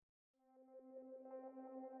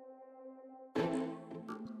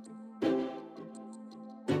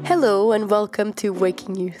Hello and welcome to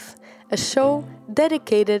Waking Youth, a show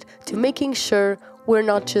dedicated to making sure we're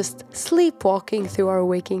not just sleepwalking through our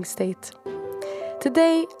waking state.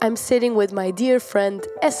 Today, I'm sitting with my dear friend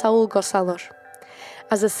Esaul Gossalor.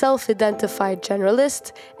 As a self-identified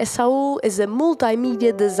generalist, Esaul is a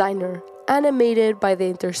multimedia designer, animated by the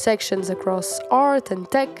intersections across art and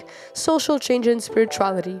tech, social change and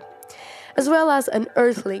spirituality, as well as an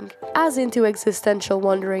earthling as into existential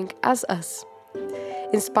wandering as us.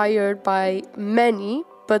 Inspired by many,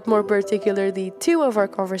 but more particularly two of our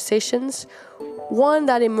conversations, one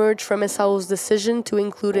that emerged from Esaul's decision to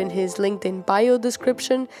include in his LinkedIn bio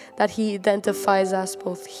description that he identifies as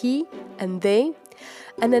both he and they,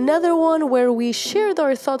 and another one where we shared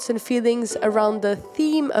our thoughts and feelings around the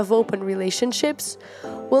theme of open relationships,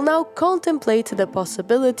 will now contemplate the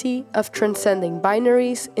possibility of transcending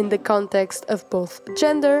binaries in the context of both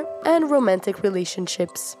gender and romantic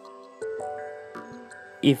relationships.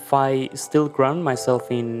 If I still ground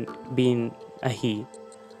myself in being a he,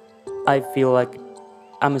 I feel like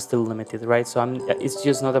I'm still limited, right? So it's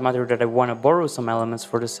just not a matter that I want to borrow some elements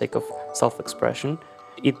for the sake of self-expression.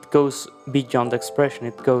 It goes beyond expression.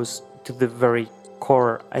 It goes to the very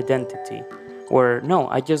core identity where, no,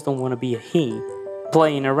 I just don't want to be a he,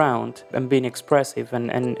 playing around and being expressive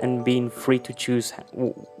and being free to choose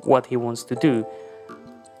what he wants to do.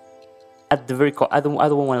 At the very core, I don't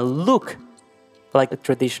want to look like a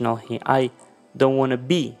traditional he. I don't want to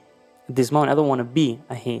be, at this moment, I don't want to be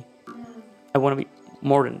a he. I want to be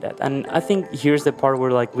more than that. And I think here's the part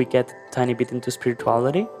where we get a tiny bit into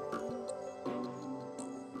spirituality.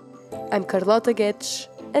 I'm Carlota Getch,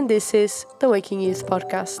 and this is the Waking Youth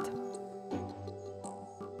Podcast.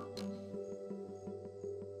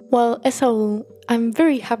 Well, Esaul, I'm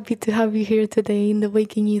very happy to have you here today in the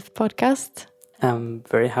Waking Youth Podcast. I'm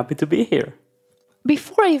very happy to be here.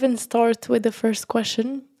 Before I even start with the first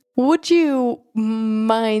question, would you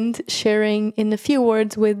mind sharing in a few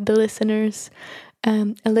words with the listeners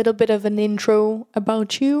a little bit of an intro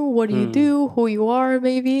about you, what do you do, who you are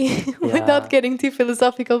maybe, without getting too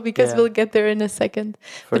philosophical because we'll get there in a second.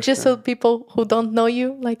 But just so people who don't know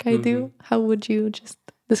you like I do, how would you just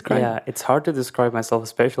describe? Yeah, it's hard to describe myself,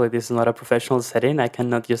 especially this is not a professional setting. I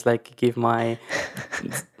cannot just give my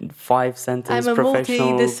 5-sentence I'm a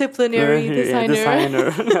professional multidisciplinary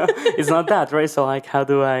designer. No, it's not that, right? So how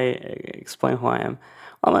do I explain who I am?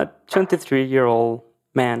 I'm a 23-year-old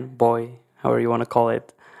man, boy, however you want to call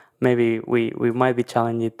it. Maybe we might be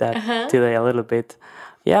challenging that today a little bit.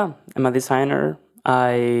 Yeah, I'm a designer.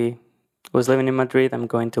 I was living in Madrid. I'm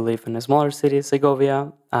going to live in a smaller city,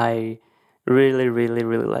 Segovia. I really, really,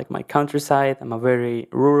 really like my countryside. I'm a very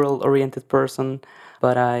rural-oriented person,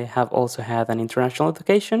 but I have also had an international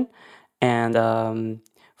education. And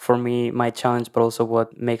for me, my challenge, but also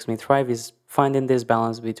what makes me thrive, is finding this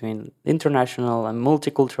balance between international and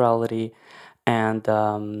multiculturality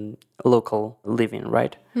and local living,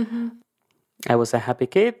 right? Mm-hmm. I was a happy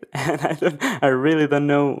kid, and I really don't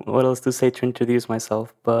know what else to say to introduce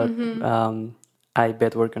myself, but I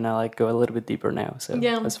bet we're gonna go a little bit deeper now, so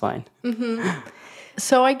that's fine. Mm-hmm.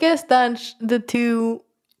 So I guess that the two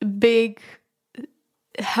big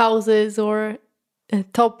houses or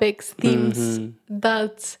topics, themes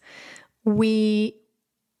that we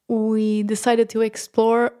decided to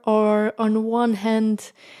explore are, on one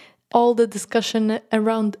hand, all the discussion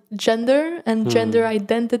around gender and gender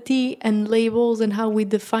identity and labels and how we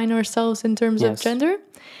define ourselves in terms of gender.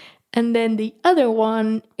 And then the other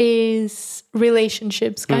one is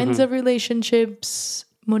relationships, kinds of relationships,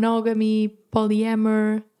 monogamy,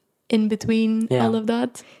 polyamor, in between, all of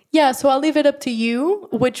that. Yeah, so I'll leave it up to you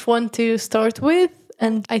which one to start with.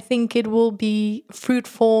 And I think it will be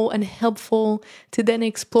fruitful and helpful to then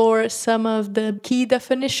explore some of the key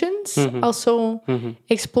definitions. Also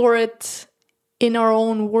explore it in our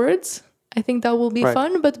own words. I think that will be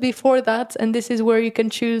fun. But before that, and this is where you can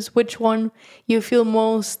choose which one you feel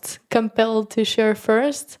most compelled to share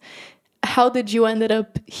first. How did you ended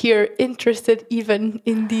up here interested even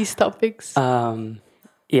in these topics?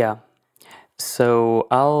 Yeah. So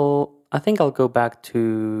I think I'll go back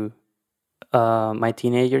to my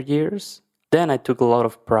teenager years. Then I took a lot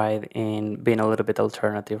of pride in being a little bit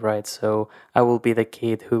alternative, right? So I will be the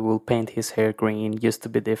kid who will paint his hair green just to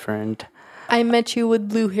be different. I met you with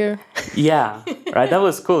blue hair. Yeah, right? That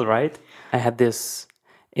was cool, right? I had this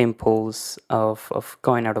impulse of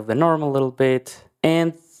going out of the norm a little bit.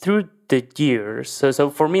 And through the years, so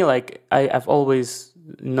for me, I've always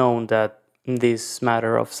known that this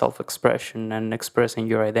matter of self-expression and expressing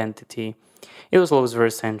your identity, it was always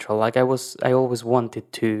very central. I always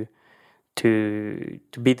wanted to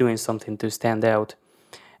be doing something to stand out.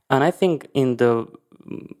 And I think in the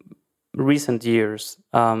recent years,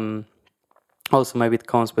 also maybe it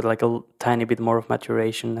comes with like a tiny bit more of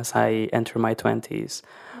maturation as I enter my 20s.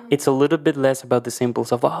 It's a little bit less about this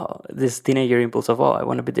impulse of, this teenager impulse of, I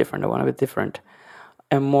want to be different,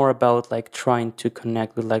 and more about like trying to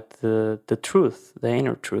connect with like the truth, the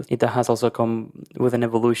inner truth. It has also come with an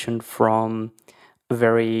evolution from a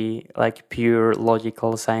very like pure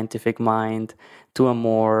logical scientific mind to a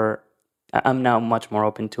more, I'm now much more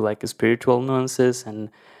open to like spiritual nuances and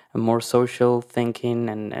more social thinking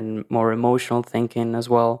and more emotional thinking as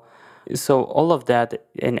well. So all of that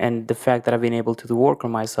and the fact that I've been able to do work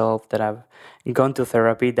on myself, that I've gone to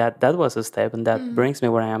therapy, that was a step, and that brings me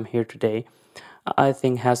where I am here today, I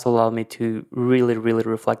think has allowed me to really, really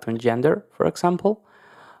reflect on gender, for example,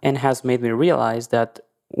 and has made me realize that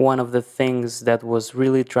one of the things that was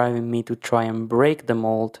really driving me to try and break the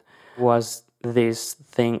mold was this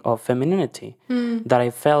thing of femininity, that I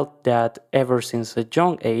felt that ever since a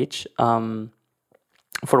young age,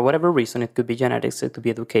 for whatever reason, it could be genetics, it could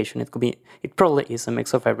be education, it probably is a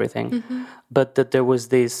mix of everything, but that there was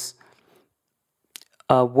this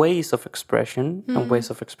ways of expression, and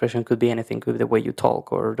ways of expression could be anything, could be the way you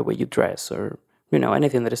talk or the way you dress or,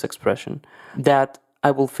 anything that is expression, that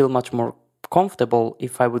I will feel much more comfortable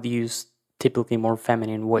if I would use typically more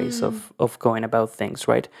feminine ways of going about things,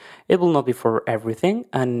 right? It will not be for everything,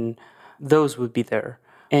 and those would be there.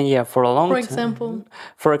 And yeah, for a long time.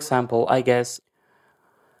 For example, I guess,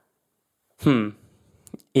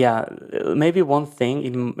 yeah, maybe one thing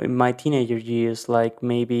in my teenager years, like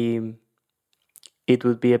maybe it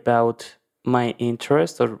would be about my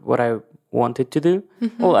interest or what I wanted to do.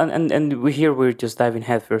 Well, and we're just diving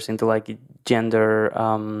headfirst into like gender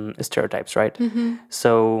stereotypes, right?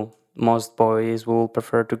 So most boys will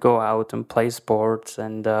prefer to go out and play sports,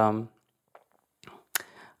 and I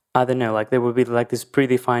don't know, like there will be like these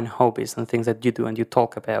predefined hobbies and things that you do and you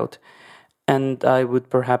talk about. And I would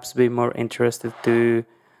perhaps be more interested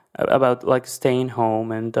about like staying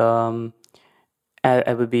home, and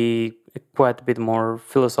I would be quite a bit more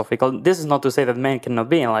philosophical. This is not to say that men cannot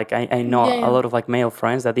be. Like I know a lot of like male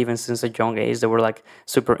friends that even since a young age they were like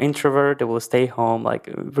super introvert. They will stay home, like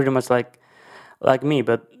pretty much like me.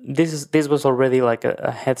 But this was already like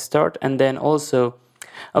a head start. And then also,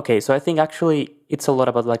 okay, so I think actually it's a lot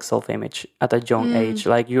about like self-image at a young age.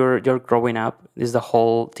 Like you're growing up. This is the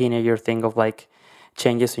whole teenager thing of like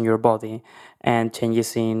changes in your body and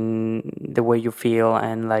changes in the way you feel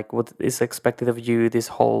and like what is expected of you, this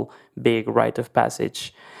whole big rite of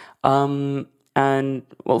passage. And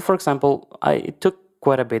well, for example, it took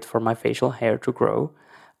quite a bit for my facial hair to grow.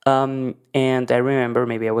 And I remember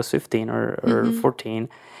maybe I was 15 or 14,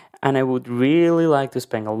 and I would really like to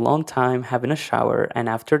spend a long time having a shower, and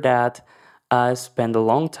after that spend a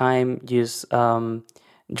long time just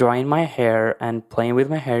drying my hair and playing with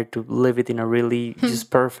my hair to leave it in a really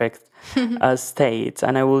just perfect state.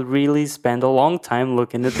 And I would really spend a long time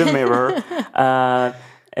looking at the mirror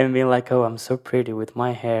and being like, oh, I'm so pretty with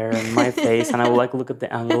my hair and my face. And I would like look at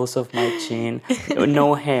the angles of my chin,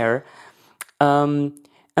 no hair. And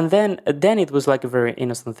then it was like a very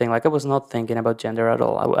innocent thing. Like I was not thinking about gender at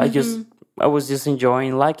all. I was just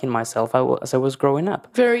enjoying liking myself as I was growing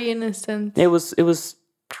up. Very innocent. It was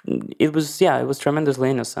tremendously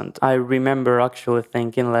innocent. I remember actually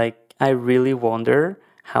thinking like, I really wonder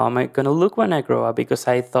how am I gonna look when I grow up, because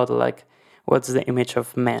I thought like, what's the image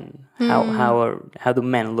of men? How do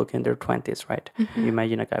men look in their 20s, right? You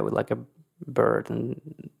imagine a guy with like a beard and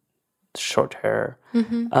short hair.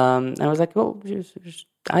 And I was like, well,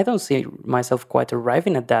 I don't see myself quite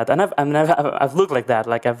arriving at that. And I've looked like that.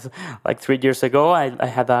 Like 3 years ago, I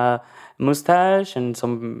had a mustache and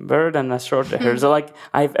some beard and a short hair. So like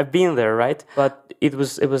I've been there, right? But it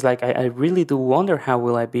was like I really do wonder how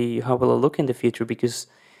will I look in the future, because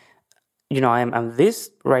I'm this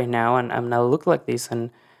right now and I'm now look like this,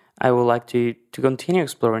 and I would like to continue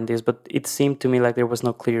exploring this. But it seemed to me like there was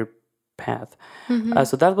no clear path.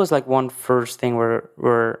 So that was like one first thing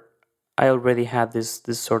where I already had this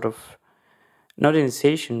sort of not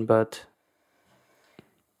initiation, but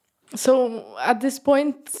so at this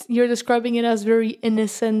point you're describing it as very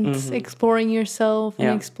innocent, exploring yourself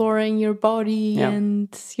and exploring your body and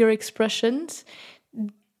your expressions.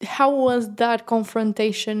 How was that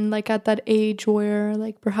confrontation, like at that age where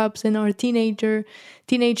like perhaps in our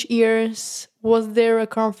teenage years, was there a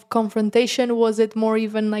confrontation? Was it more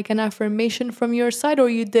even like an affirmation from your side, or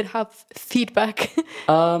you did have feedback?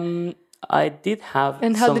 I did have.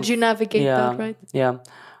 And how did you navigate that, right? Yeah,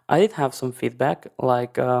 I did have some feedback,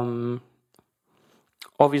 like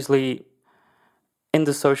obviously in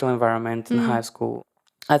the social environment in high school.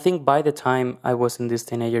 I think by the time I was in these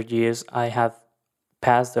teenager years, I had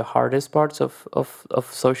past the hardest parts of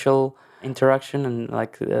social interaction and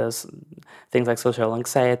like things like social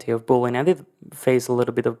anxiety, of bullying. I did face a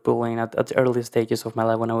little bit of bullying at the early stages of my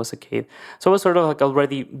life when I was a kid. So I was sort of like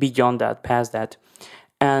already beyond that, past that.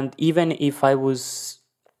 And even if I was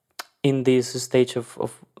in this stage of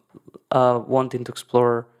wanting to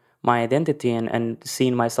explore my identity and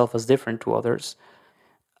seeing myself as different to others,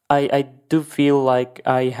 I do feel like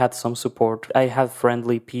I had some support. I had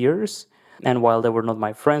friendly peers, and while they were not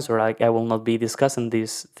my friends, or like I will not be discussing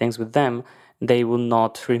these things with them, they will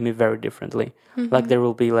not treat me very differently. Like there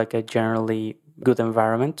will be like a generally good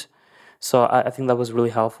environment. So I think that was really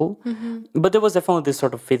helpful. But there was definitely this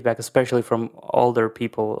sort of feedback, especially from older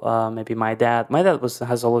people. Maybe my dad. My dad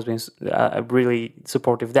has always been a really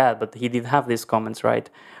supportive dad, but he did have these comments, right?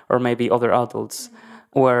 Or maybe other adults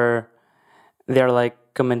where they're like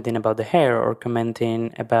commenting about the hair or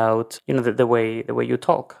commenting about the way you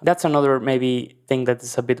talk. That's another maybe thing that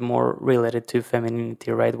is a bit more related to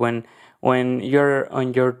femininity, right? When you're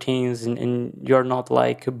on your teens and you're not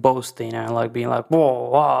like boasting and like being like, whoa,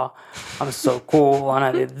 wow, I'm so cool and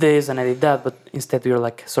I did this and I did that, but instead you're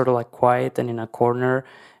like sort of like quiet and in a corner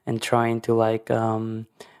and trying to like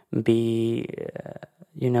be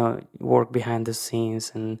work behind the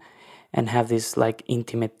scenes and have these like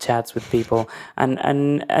intimate chats with people, and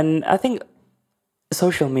I think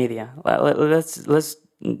social media. Let's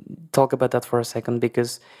talk about that for a second,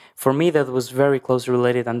 because for me that was very closely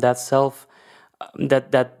related, and that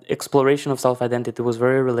exploration of self-identity was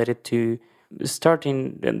very related to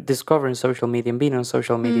starting and discovering social media and being on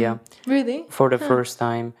social media. Really? For the first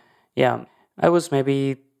time. Yeah, I was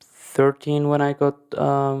maybe 13 when I got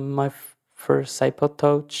my first iPod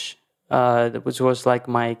Touch. Which was like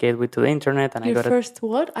my gateway to the internet, and Your I got first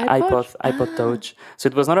what? iPod? iPod Touch. So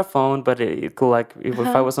it was not a phone, but it could like if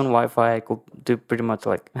I was on Wi-Fi, I could do pretty much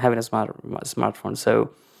like having a smartphone.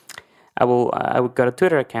 So I got a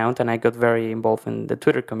Twitter account, and I got very involved in the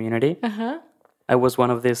Twitter community. I was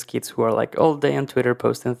one of these kids who are like all day on Twitter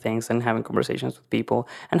posting things and having conversations with people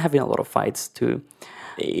and having a lot of fights too.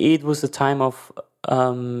 It was a time of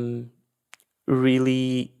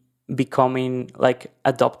really becoming like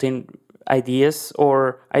adopting ideas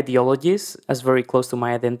or ideologies as very close to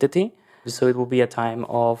my identity. So it will be a time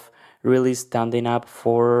of really standing up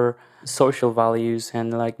for social values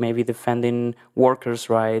and like maybe defending workers'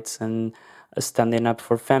 rights and standing up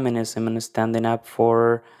for feminism and standing up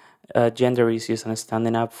for gender issues and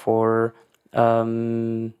standing up for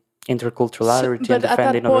interculturality and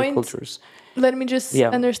defending other cultures. Let me just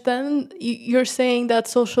understand. You're saying that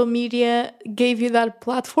social media gave you that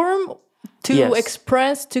platform to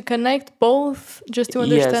express, to connect both, just to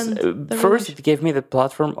understand. Yes. First, it gave me the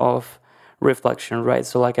platform of reflection, right?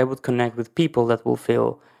 So like I would connect with people that will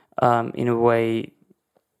feel in a way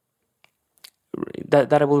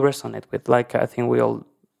that I will resonate with. Like I think we all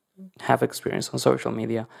have experience on social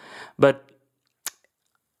media. But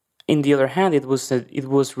in the other hand, it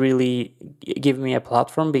was really giving me a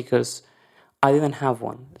platform because I didn't have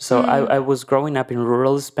one. So I was growing up in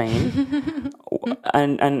rural Spain.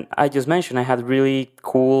 and I just mentioned I had really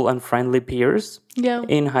cool and friendly peers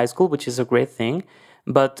in high school, which is a great thing.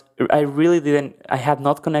 But I had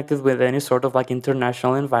not connected with any sort of like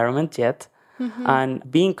international environment yet. And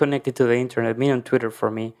being connected to the internet, being on Twitter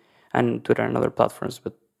for me, and Twitter and other platforms,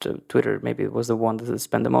 but Twitter maybe was the one that I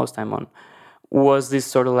spent the most time on, was this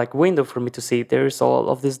sort of like window for me to see there's all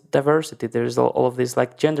of this diversity, there's all of this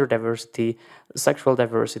like gender diversity, sexual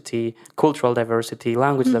diversity, cultural diversity,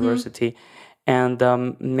 language diversity, and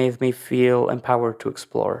made me feel empowered to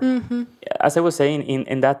explore. As I was saying,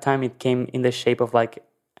 in that time it came in the shape of like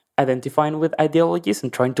identifying with ideologies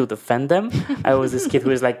and trying to defend them. I was this kid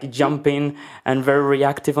who was like jumping and very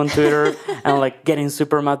reactive on Twitter and like getting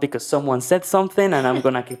super mad because someone said something and I'm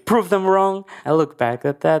gonna prove them wrong. I look back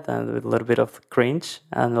at that and with a little bit of cringe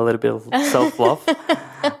and a little bit of self-love.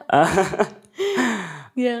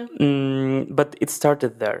 But it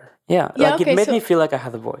started there. It made me feel like I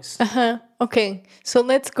had a voice. Okay, so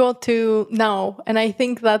let's go to now. And I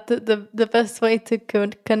think that the best way to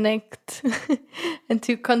connect and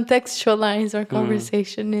to contextualize our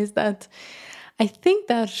conversation is that I think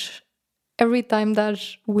that every time that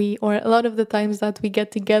or a lot of the times that we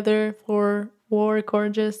get together for work or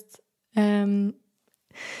just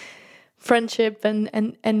friendship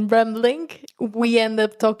and rambling, we end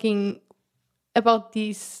up talking about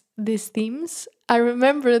these themes. I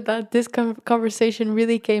remember that this conversation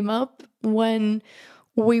really came up when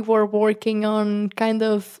we were working on kind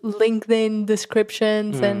of LinkedIn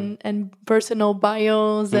descriptions and personal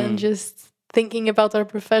bios and just thinking about our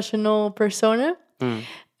professional persona.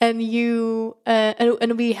 and you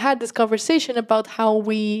and we had this conversation about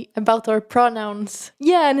about our pronouns.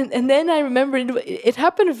 Yeah, and then I remember it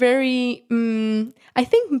happened very. I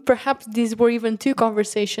think perhaps these were even two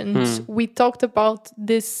conversations. We talked about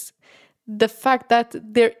the fact that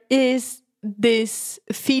there is this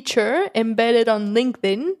feature embedded on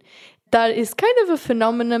LinkedIn that is kind of a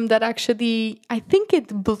phenomenon that actually, I think it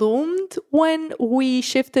bloomed when we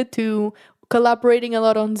shifted to collaborating a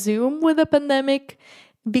lot on Zoom with the pandemic,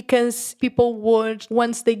 because people would,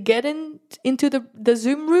 once they get into the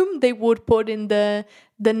Zoom room, they would put in the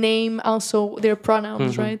name, also their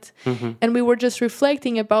pronouns, right? And we were just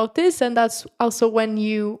reflecting about this, and that's also when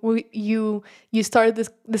you started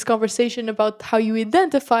this conversation about how you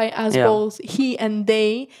identify as both he and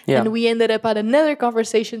they, and we ended up at another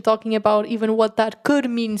conversation talking about even what that could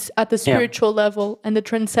means at the spiritual level and the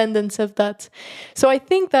transcendence of that. So I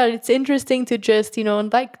think that it's interesting to just,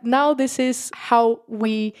 like, now this is how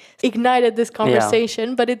we ignited this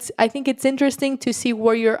conversation, but I think it's interesting to see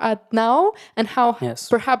where you're at now and how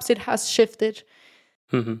perhaps it has shifted.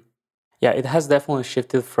 Yeah, it has definitely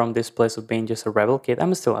shifted from this place of being just a rebel kid.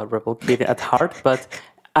 I'm still a rebel kid at heart, but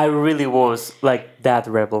I really was like that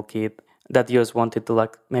rebel kid that just wanted to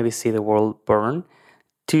like maybe see the world burn,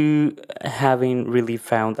 to having really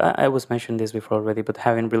found, I was mentioning this before already, but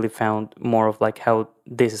having really found more of like how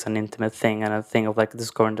this is an intimate thing and a thing of like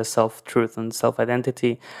discovering the self-truth and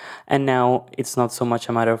self-identity. And now it's not so much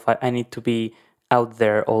a matter of I need to be out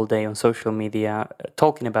there all day on social media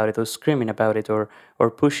talking about it or screaming about it or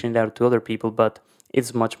pushing it out to other people, but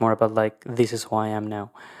it's much more about like, this is who I am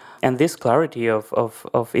now. And this clarity of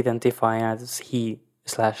identifying as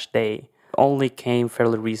he/they only came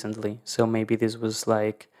fairly recently. So maybe this was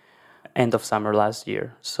like end of summer last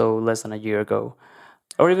year, so less than a year ago.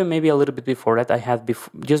 Or even maybe a little bit before that.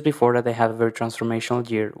 Just before that, I had a very transformational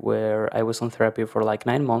year where I was on therapy for like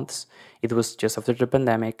 9 months. It was just after the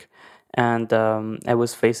pandemic. And I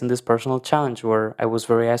was facing this personal challenge where I was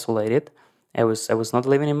very isolated. I was not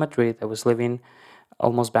living in Madrid. I was living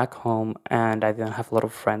almost back home, and I didn't have a lot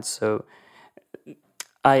of friends. So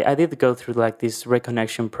I did go through like this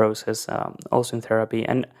reconnection process, also in therapy,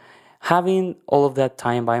 and having all of that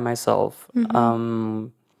time by myself.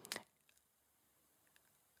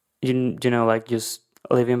 Like just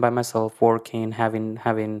living by myself, working,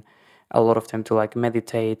 having a lot of time to like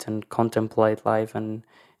meditate and contemplate life and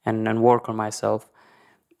work on myself,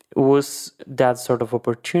 was that sort of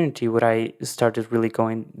opportunity where I started really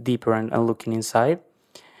going deeper and looking inside.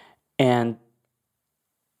 And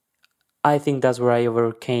I think that's where I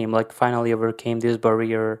finally overcame this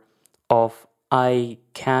barrier of I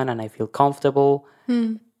can and I feel comfortable,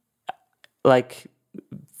 like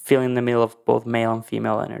feeling in the middle of both male and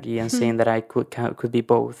female energy, and saying that I could be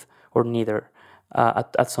both or neither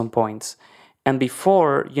at some points. And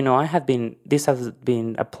before, this has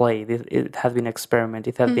been a play, it has been an experiment,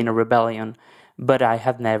 it has been a rebellion, but I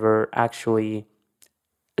had never actually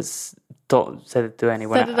said it to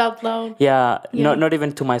anyone. Said it out loud. Yeah. Not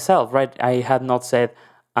even to myself, right? I had not said,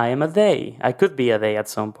 I am a they. I could be a they at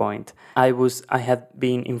some point. I had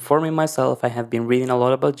been informing myself. I had been reading a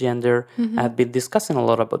lot about gender. I had been discussing a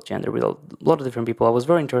lot about gender with a lot of different people. I was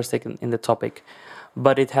very interested in the topic,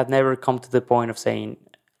 but it had never come to the point of saying,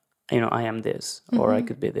 I am this, or I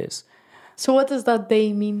could be this. So what does that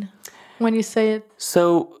they mean when you say it?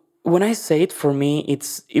 So when I say it, for me,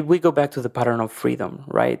 we go back to the pattern of freedom,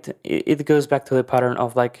 right? It goes back to the pattern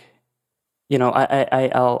of like,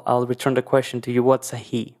 I'll return the question to you. What's a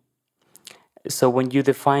he? So when you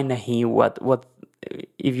define a he, what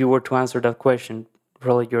if you were to answer that question,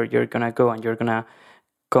 probably you're gonna go and you're gonna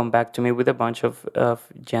come back to me with a bunch of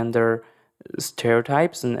gender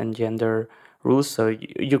stereotypes and gender rules. So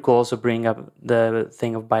you could also bring up the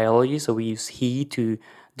thing of biology. So we use he to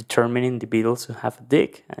determine individuals who have a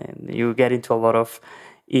dick, and you get into a lot of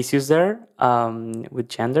issues there with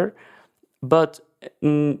gender. But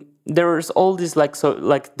there's all these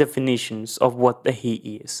like definitions of what the he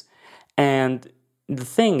is. And the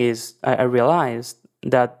thing is, I realized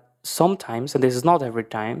that sometimes, and this is not every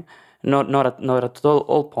time, not at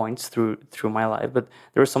all points through my life, but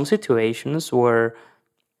there are some situations where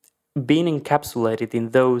being encapsulated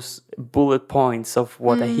in those bullet points of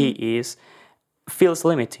what a he is feels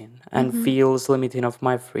limiting, and feels limiting of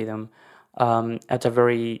my freedom at a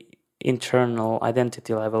very internal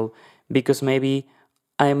identity level, because maybe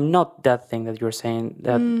I am not that thing that you're saying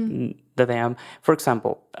that I am. For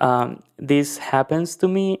example, this happens to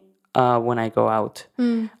me when I go out.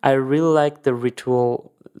 I really like the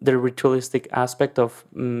ritualistic aspect of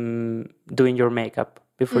doing your makeup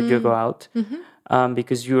before you go out,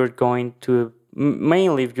 because you're going to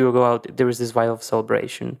mainly if you go out, there is this vibe of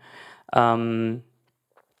celebration. And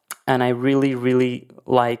I really, really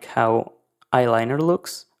like how eyeliner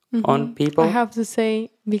looks on people. I have to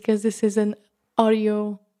say, because this is an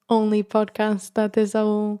audio only podcast, that is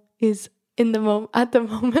all is in the at the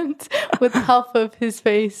moment with half of his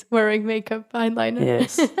face wearing makeup eyeliner.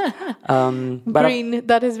 Yes. But Green,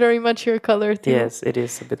 that is very much your color too. yes, it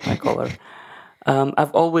is a bit my color.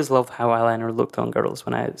 I've always loved how eyeliner looked on girls.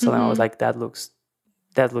 When I saw them, I was like, that looks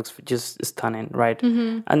just stunning, right?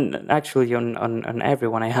 And actually on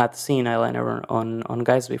everyone, I had seen eyeliner on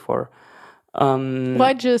guys before.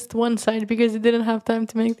 Why just one side? Because you didn't have time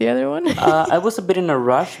to make the other one? I was a bit in a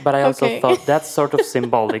rush, but I also thought that's sort of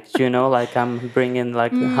symbolic, like I'm bringing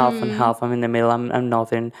like half and half. I'm in the middle. I'm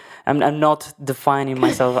nothing. I'm not defining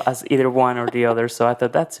myself as either one or the other. So I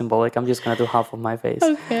thought that's symbolic. I'm just gonna do half of my face.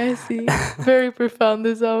 Okay, I see. Very profound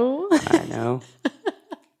as well. I know.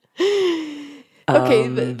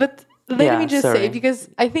 Okay, but let me just say, sorry. because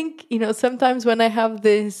I think, sometimes when I have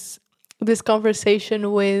this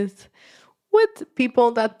conversation with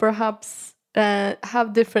people that perhaps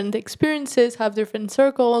have different experiences, have different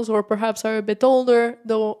circles, or perhaps are a bit older,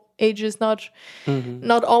 though age is not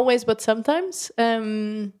always, but sometimes,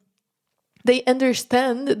 they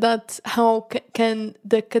understand that how can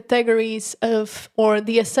the categories of, or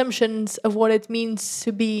the assumptions of what it means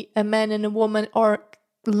to be a man and a woman are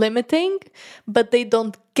limiting, but they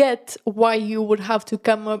don't get why you would have to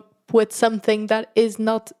come up with something that is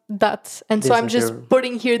not that. And so I'm just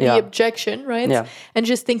putting here the objection, right? Yeah. And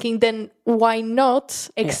just thinking, then why not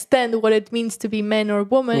extend what it means to be man or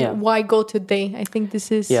woman? Yeah. Why go to they? I think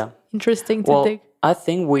this is interesting to dig. I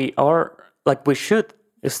think we should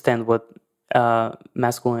extend what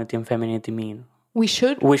masculinity and femininity mean. We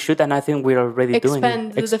should, and I think we're already doing it.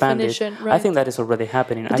 Expand the definition, right? I think that is already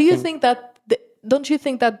happening. But don't you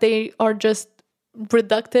think that they are just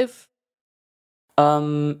reductive?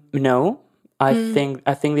 No, I think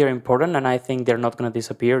they're important, and I think they're not going to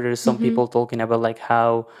disappear. There's some people talking about like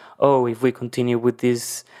how, if we continue with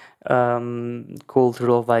this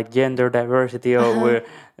culture of like gender diversity, or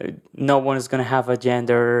no one is going to have a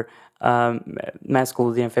gender,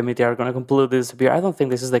 masculinity and femininity are going to completely disappear. I don't think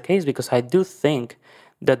this is the case, because I do think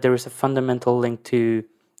that there is a fundamental link to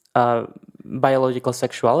biological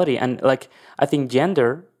sexuality, and like I think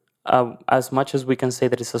gender, as much as we can say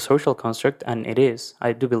that it's a social construct, and it is,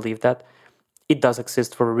 I do believe that it does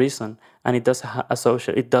exist for a reason, and it does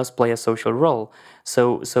play a social role.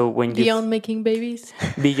 So when beyond making babies,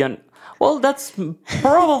 that's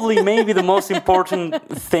probably maybe the most important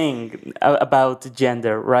thing about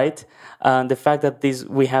gender, right? The fact that that's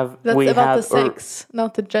about the sex,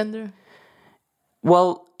 not the gender.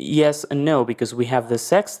 Well, yes and no, because we have the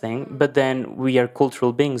sex thing, but then we are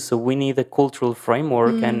cultural beings, so we need a cultural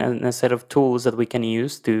framework and a set of tools that we can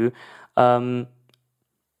use to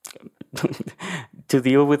to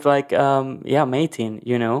deal with mating,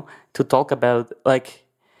 to talk about like.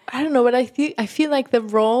 I don't know, but I feel like the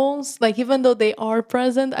roles, like even though they are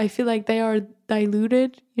present, I feel like they are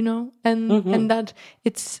diluted, and that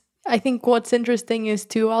it's. I think what's interesting is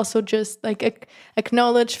to also just like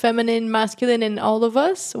acknowledge feminine, masculine in all of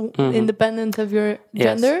us, independent of your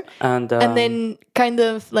gender, and then kind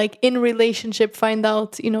of like in relationship find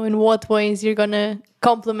out, in what ways you're gonna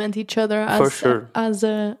complement each other as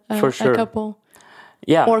a couple.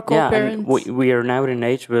 Yeah, or co-parents. And we are now in an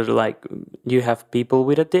age where like you have people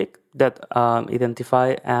with a dick that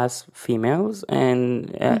identify as females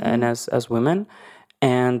and as women,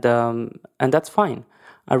 and that's fine.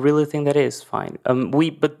 I really think that is fine.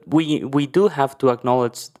 We do have to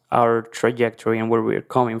acknowledge our trajectory and where we're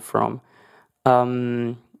coming from.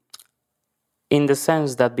 In the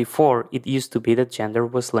sense that before it used to be that gender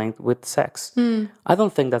was linked with sex. I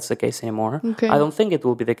don't think that's the case anymore. Okay. I don't think it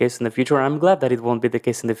will be the case in the future. I'm glad that it won't be the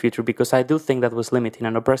case in the future, because I do think that was limiting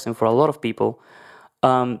and oppressing for a lot of people.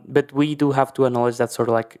 But we do have to acknowledge that sort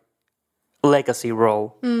of like legacy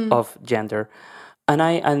role of gender.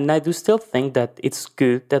 And I do still think that it's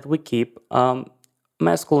good that we keep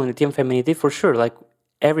masculinity and femininity for sure. Like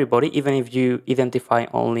everybody, even if you identify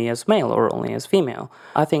only as male or only as female,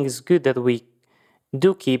 I think it's good that we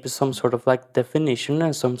do keep some sort of like definition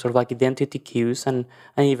and some sort of like identity cues and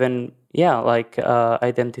even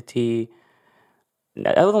identity.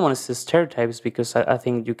 I don't want to say stereotypes, because I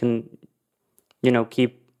think you can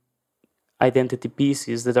keep identity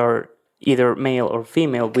pieces that are either male or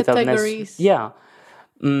female without necessarily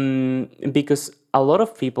because a lot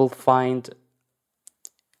of people find,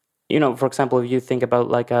 for example, if you think about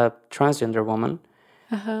like a transgender woman,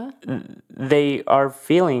 they are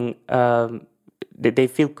feeling they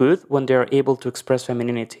feel good when they're able to express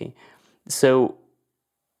femininity. So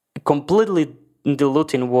completely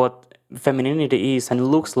diluting what femininity is and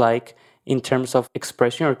looks like in terms of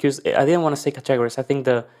expression or cues. I didn't want to say categories. I think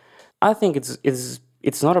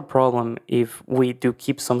it's not a problem if we do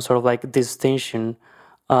keep some sort of like distinction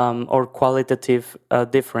or qualitative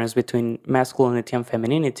difference between masculinity and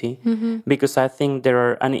femininity, because I think there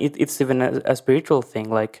are, and it's even a spiritual thing.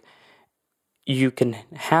 Like, you can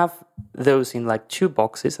have those in like two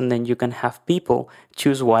boxes, and then you can have people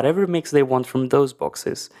choose whatever mix they want from those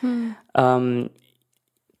boxes, and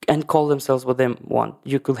call themselves what they want.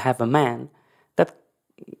 You could have a man that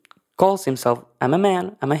calls himself, I'm a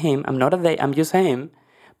man, I'm a him, I'm not a they, I'm just a him.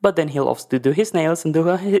 But then he'll also do his nails and do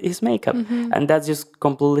his makeup. And that's just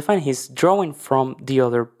completely fine. He's drawing from the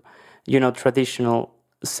other, traditional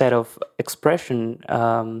set of expressions.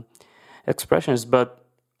 But,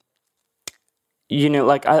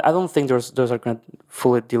 like, I don't think those are going to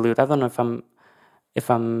fully dilute. I don't know if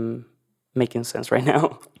I'm making sense right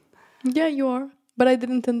now. Yeah, you are. But I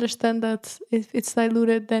didn't understand that if it's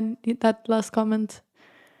diluted, then that last comment.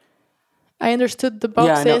 I understood the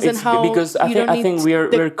boxes and how because I think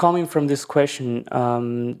we're coming from this question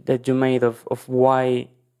that you made of why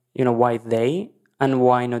why they, and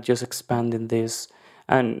why not just expanding this,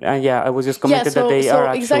 and I was just commenting that they are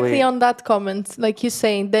actually exactly on that comment, like you're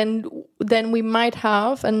saying. Then we might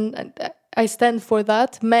have, and I stand for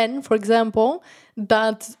that, men, for example,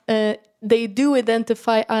 that they do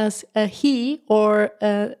identify as a he or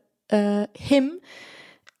a him,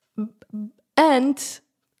 and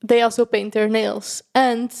they also paint their nails,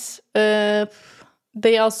 and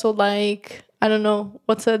they also, like, I don't know,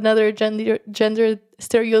 what's another gender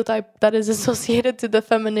stereotype that is associated to the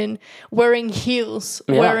feminine, wearing heels,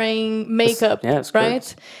 wearing makeup,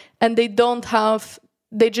 right? And they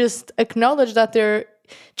just acknowledge that they're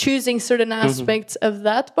choosing certain aspects of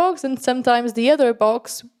that box, and sometimes the other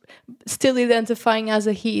box still identifying as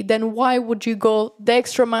a he. Then why would you go the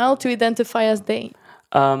extra mile to identify as they?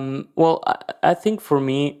 Well, I think for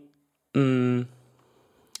me, the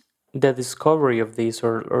discovery of this,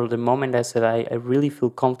 or the moment I said I really feel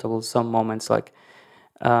comfortable some moments, like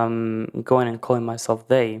going and calling myself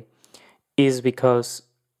they, is because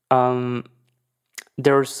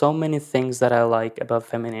there are so many things that I like about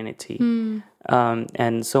femininity,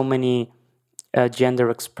 and so many gender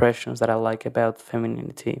expressions that I like about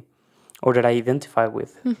femininity, or that I identify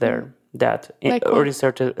with there, or in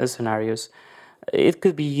certain scenarios. It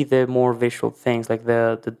could be the more visual things, like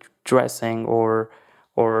the dressing or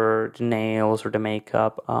the nails or the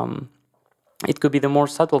makeup. It could be the more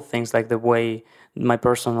subtle things, like the way my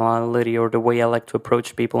personality, or the way I like to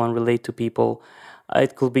approach people and relate to people.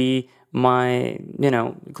 It could be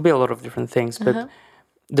it could be a lot of different things. But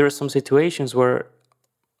there are some situations where,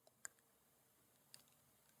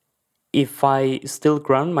 if I still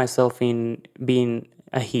ground myself in being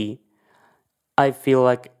a he, I feel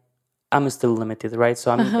like I'm still limited, right?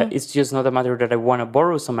 So it's just not a matter that I want to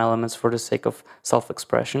borrow some elements for the sake of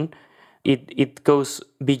self-expression. It goes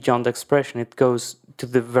beyond expression. It goes to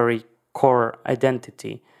the very core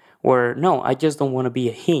identity, where no, I just don't want to be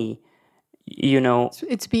a he.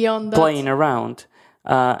 It's beyond that. Playing around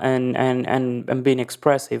and being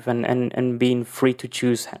expressive and being free to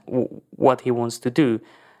choose what he wants to do.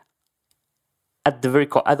 At the very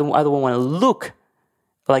core, I don't want to look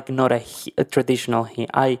like not a traditional he.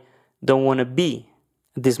 I don't want to be,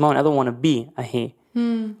 at this moment, I don't want to be a he.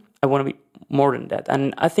 I want to be more than that.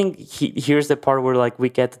 And I think here's the part where, like, we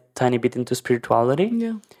get a tiny bit into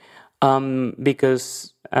spirituality.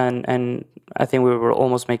 Because, and I think we were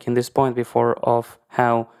almost making this point before, of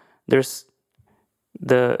how there's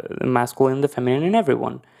the masculine and the feminine in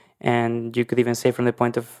everyone. And you could even say, from the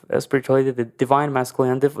point of spirituality, the divine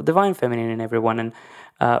masculine and the divine feminine in everyone. And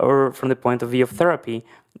or from the point of view of therapy,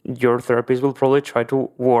 your therapist will probably try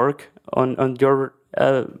to work on your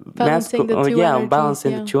balancing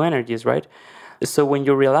the two energies, right? So when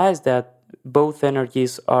you realize that both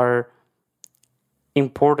energies are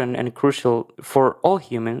important and crucial for all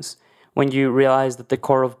humans, when you realize that the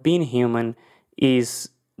core of being human is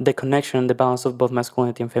the connection and the balance of both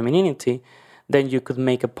masculinity and femininity, then you could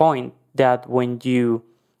make a point that when you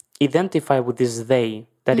identify with this they,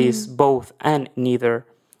 that is both and neither,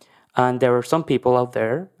 and there are some people out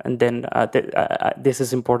there, and then this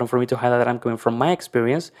is important for me to highlight that I'm coming from my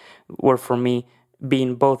experience, where for me,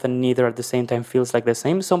 being both and neither at the same time feels like the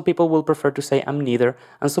same. Some people will prefer to say I'm neither,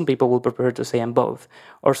 and some people will prefer to say I'm both.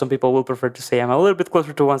 Or some people will prefer to say I'm a little bit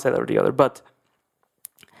closer to one side or the other. But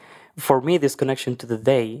for me, this connection to the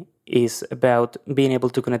they is about being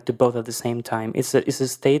able to connect to both at the same time. It's a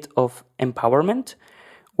state of empowerment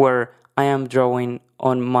where I am drawing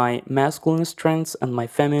on my masculine strengths and my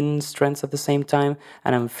feminine strengths at the same time,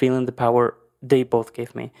 and I'm feeling the power they both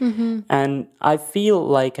give me. And I feel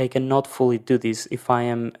like I cannot fully do this if I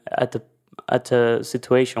am at a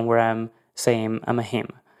situation where I'm saying I'm a him,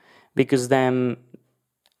 because then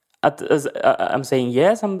I'm saying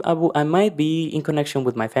yes, I might be in connection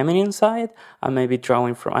with my feminine side. I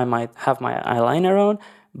might have my eyeliner on,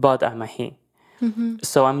 but I'm a he.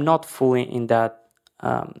 So I'm not fully in that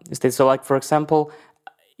state. So, like, for example,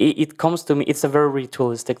 it comes to me, it's a very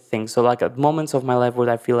ritualistic thing. So, like, at moments of my life where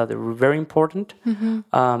I feel that they're very important,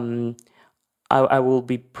 I will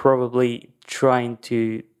be probably trying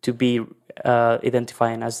to be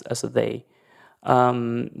identifying as a they.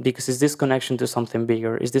 Because it's this connection to something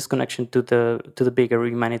bigger, is this connection to the bigger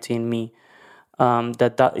humanity in me,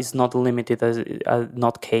 that is not limited, as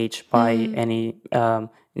not caged by any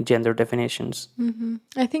gender definitions.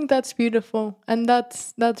 I think that's beautiful, and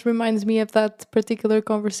that reminds me of that particular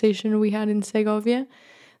conversation we had in Segovia,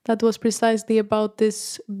 that was precisely about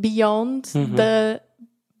this beyond the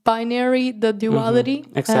binary, the duality.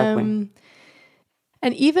 Exactly.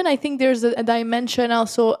 And even I think there's a dimension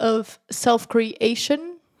also of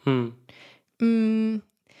self-creation. And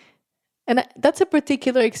that's a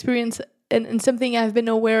particular experience and something I've been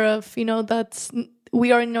aware of, that's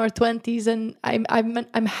we are in our 20s, and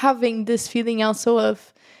I'm having this feeling also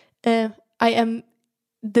of I am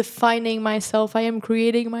defining myself, I am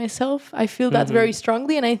creating myself. I feel that very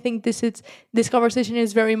strongly, and I think this conversation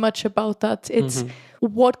is very much about that. It's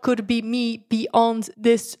what could be me beyond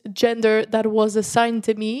this gender that was assigned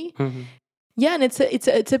to me. Yeah, and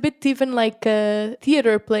it's a bit even like a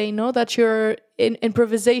theater play, no? That you're in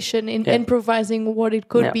improvisation, improvising what it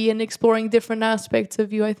could be, and exploring different aspects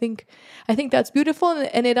of you. I think that's beautiful,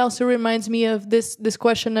 and it also reminds me of this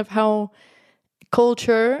question of how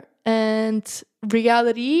culture and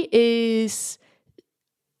reality is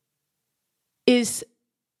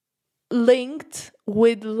linked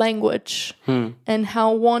with language, and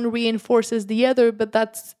how one reinforces the other, but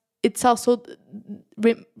it's also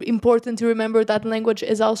important to remember that language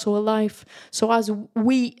is also alive. So as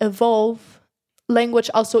we evolve, language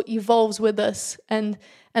also evolves with us, and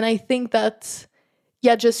I think that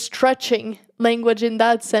just stretching language in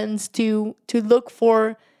that sense to look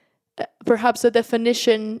for perhaps a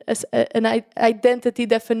definition, an identity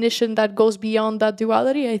definition that goes beyond that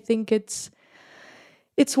duality. I think it's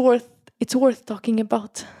worth talking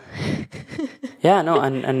about. Yeah, no,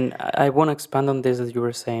 and I want to expand on this that you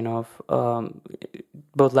were saying of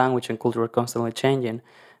both language and culture are constantly changing,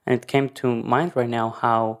 and it came to mind right now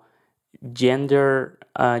how gender,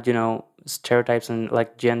 stereotypes and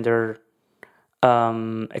like gender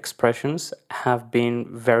expressions have been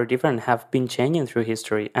very different, have been changing through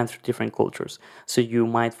history and through different cultures. So you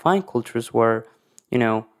might find cultures where,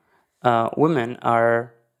 women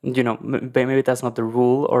are, maybe that's not the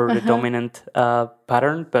rule or the dominant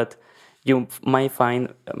pattern, but you might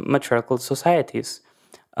find matriarchal societies,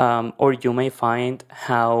 or you may find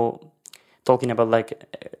how, talking about like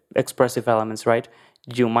expressive elements, right?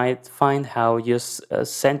 You might find how just a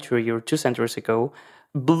century or 2 centuries ago,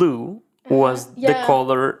 blue was the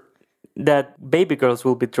color that baby girls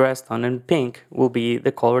will be dressed on, and pink will be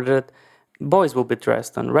the color that boys will be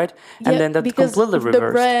dressed on, right? And then that's completely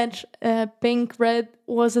reversed. The red, pink, red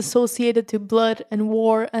was associated to blood and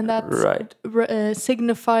war, and that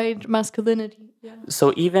signified masculinity. Yeah.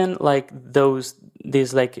 So even like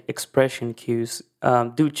these like expression cues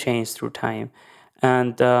do change through time,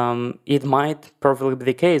 and it might perfectly be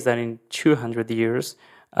the case that in 200 years,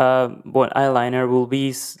 what eyeliner will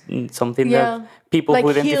be something that people like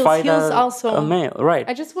will identify heels as also. A male, right?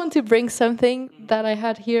 I just want to bring something that I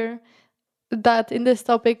had here, that in this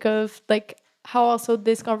topic of like how also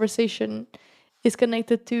this conversation is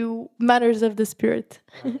connected to matters of the spirit.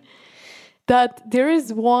 That there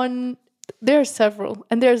are several,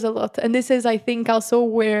 and there's a lot, and this is, I think, also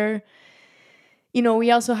where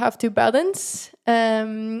we also have to balance,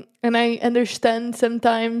 and I understand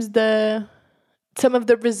sometimes some of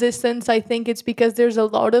the resistance. I think it's because there's a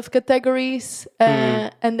lot of categories,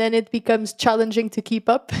 and then it becomes challenging to keep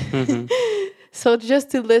up. So just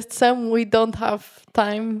to list some, we don't have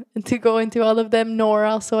time to go into all of them, nor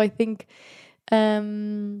also I think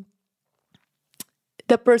the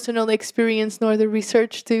personal experience nor the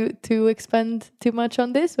research to expand too much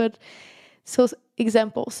on this. But so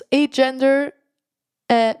examples: agender,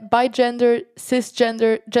 bigender,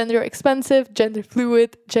 cisgender, gender expansive, gender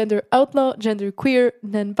fluid, gender outlaw, gender queer,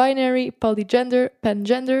 non-binary, polygender,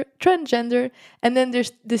 pangender, transgender, and then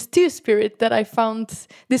there's this two-spirit that I found.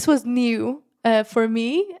 This was new for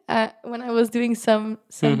me when I was doing some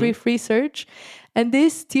brief research. And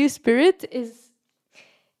this two-spirit is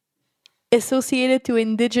associated to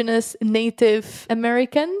indigenous Native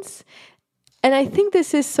Americans. And I think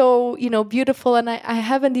this is so, beautiful. And I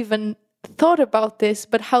haven't even thought about this,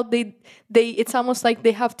 but how they it's almost like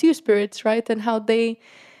they have two spirits, right? And how they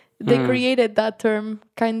created that term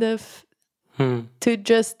kind of to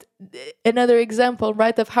just another example,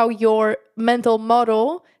 right, of how your mental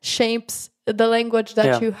model shapes the language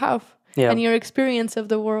that you have and your experience of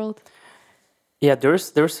the world. Yeah,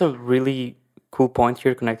 there's a really cool point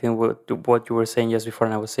here connecting with what you were saying just before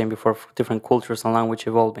and I was saying before, different cultures and language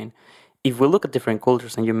evolving. If we look at different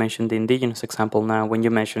cultures, and you mentioned the indigenous example now, when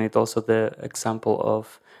you mentioned it, also the example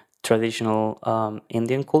of traditional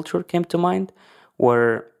Indian culture came to mind,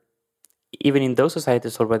 where even in those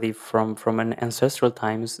societies already from an ancestral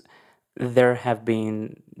times, there has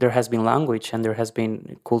been language and there has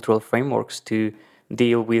been cultural frameworks to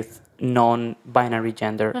deal with non-binary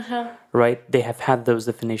gender, right? They have had those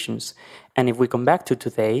definitions. And if we come back to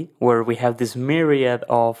today, where we have this myriad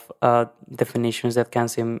of definitions that can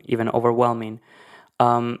seem even overwhelming,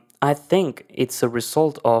 I think it's a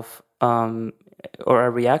result of or a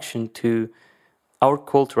reaction to our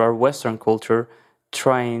culture, our Western culture,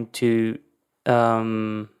 trying to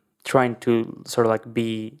sort of like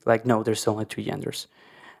be like, no, there's only two genders,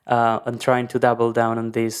 and trying to double down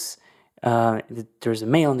on this. There's a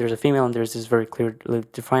male and there's a female and there's this very clearly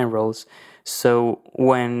defined roles. So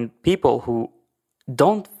when people who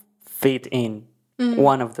don't fit in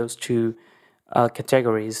one of those two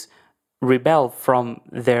categories rebel from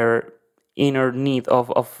their inner need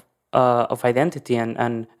of identity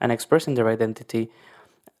and expressing their identity,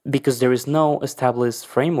 because there is no established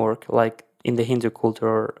framework like in the Hindu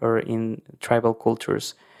culture or in tribal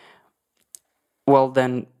cultures, well,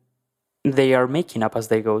 then they are making up as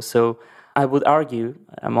they go. So I would argue,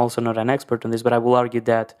 I'm also not an expert on this, but I will argue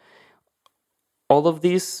that all of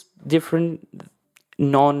these different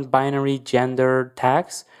non-binary gender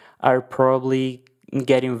tags are probably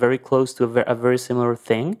getting very close to a very similar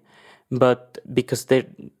thing, but because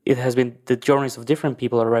it has been the journeys of different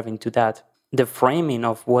people arriving to that, the framing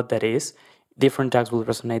of what that is, different tags will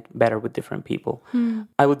resonate better with different people.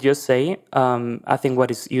 I would just say, I think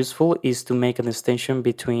what is useful is to make a distinction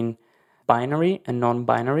between binary and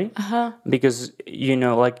non-binary, because,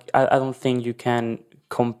 I don't think you can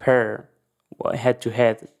compare head to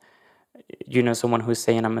head, someone who's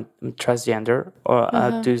saying I'm a transgender or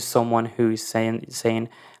to someone who is saying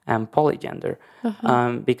I'm polygender,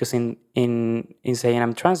 because in saying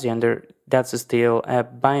I'm transgender, that's still a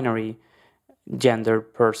binary gender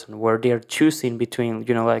person where they're choosing between,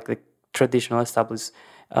 like the traditional established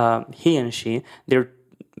he and she.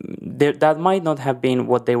 That might not have been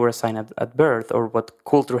what they were assigned at birth or what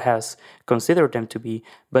culture has considered them to be,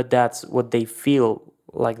 but that's what they feel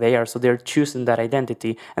like they are. So they're choosing that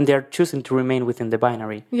identity and they're choosing to remain within the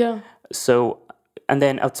binary. Yeah. So, and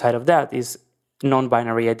then outside of that is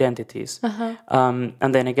non-binary identities. And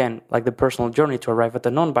then again, like the personal journey to arrive at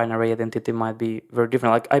a non-binary identity might be very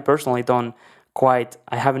different. Like I personally I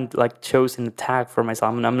haven't like chosen a tag for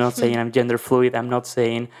myself. I'm not saying I'm gender fluid. I'm not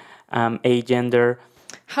saying agender.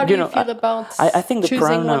 How do you feel about I think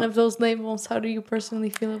choosing one of those labels? How do you personally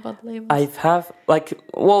feel about labels?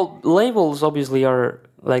 Labels obviously are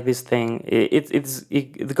like this thing.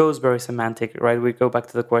 It goes very semantic, right? We go back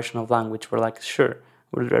to the question of language. We're like, sure,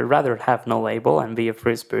 we'd rather have no label and be a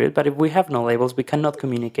free spirit, but if we have no labels, we cannot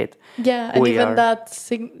communicate. Yeah, and even that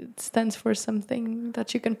stands for something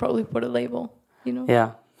that you can probably put a label,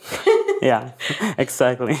 Yeah. Yeah,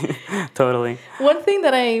 exactly. Totally. One thing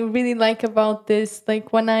that I really like about this,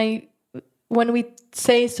 like when we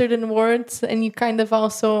say certain words and you kind of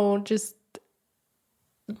also just,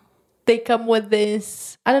 they come with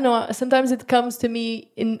this, I don't know, sometimes it comes to me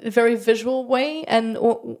in a very visual way, and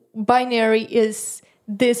binary is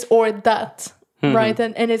this or that, right?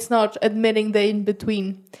 And it's not admitting the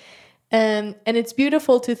in-between. And it's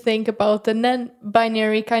beautiful to think about the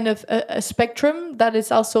non-binary kind of a spectrum that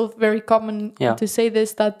is also very common to say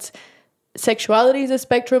this, that sexuality is a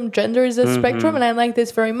spectrum, gender is a spectrum, and I like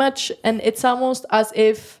this very much. And it's almost as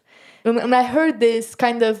if, and I heard this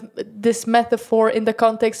this metaphor in the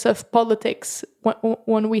context of politics,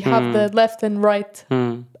 when we have the left and right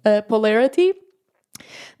polarity,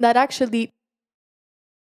 that actually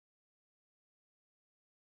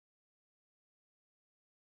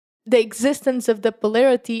the existence of the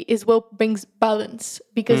polarity is what brings balance,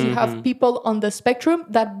 because you have people on the spectrum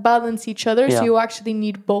that balance each other, so you actually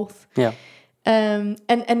need both. Yeah. And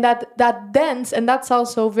that dance, and that's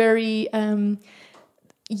also very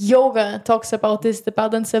yoga talks about this, the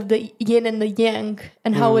balance of the yin and the yang,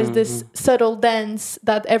 and how is this subtle dance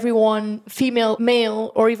that everyone, female,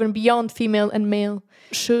 male, or even beyond female and male,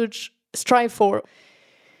 should strive for.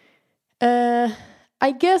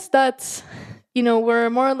 I guess that, we're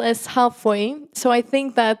more or less halfway. So I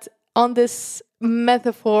think that on this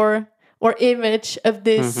metaphor or image of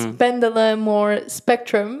this pendulum or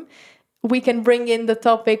spectrum, we can bring in the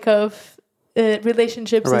topic of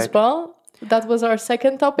relationships as well. That was our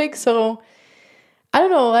second topic. So I don't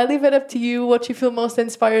know. I leave it up to you what you feel most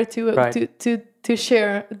inspired to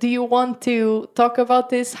share. Do you want to talk about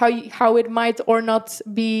this? How it might or not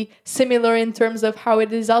be similar in terms of how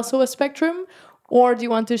it is also a spectrum, or do you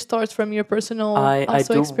want to start from your personal I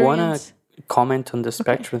do experience? Want to comment on the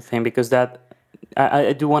spectrum thing, because that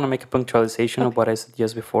I do want to make a punctualization of what I said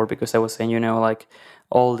just before, because I was saying, like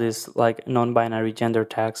all these like non-binary gender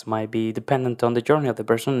tags might be dependent on the journey of the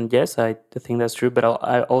person. And yes, I think that's true. But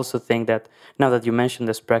I also think that now that you mentioned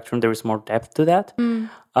the spectrum, there is more depth to that.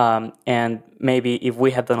 And maybe if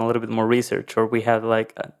we had done a little bit more research, or we had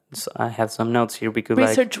I had some notes here, we could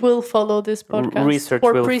research will follow this podcast. Research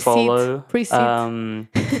or will follow. Precede.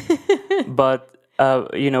 But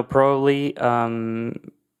probably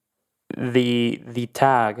the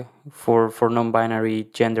tag for non-binary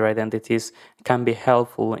gender identities can be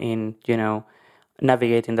helpful in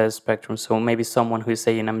navigating that spectrum. So maybe someone who is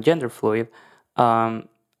saying I'm gender fluid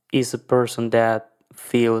is a person that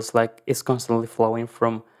feels like it's constantly flowing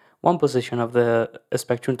from one position of the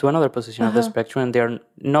spectrum to another position of the spectrum, and they're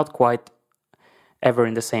not quite ever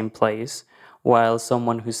in the same place. While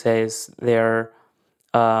someone who says they're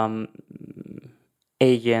agender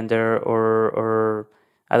or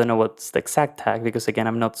I don't know what's the exact tag, because again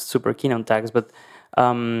I'm not super keen on tags, but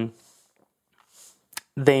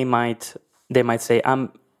they might say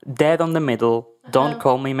I'm dead on the middle. Don't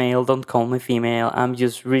call me male, don't call me female. I'm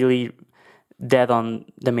just really dead on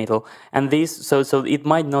the middle. And this so it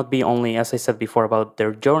might not be only, as I said before, about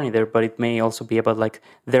their journey there, but it may also be about like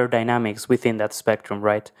their dynamics within that spectrum,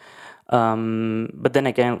 right? But then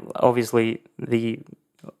again, obviously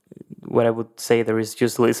what I would say there is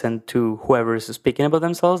just listen to whoever is speaking about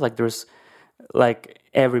themselves. Like there's like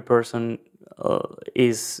every person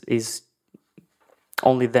is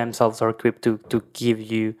only themselves are equipped to give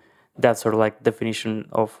you that sort of like definition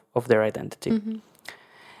of their identity.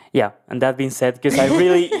 Yeah, and that being said, because I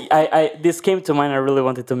really I this came to mind, I really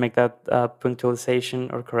wanted to make that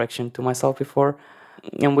punctualization or correction to myself before,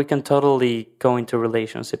 and we can totally go into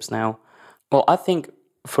relationships now. Well, I think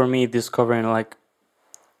for me discovering like,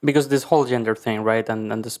 because this whole gender thing, right,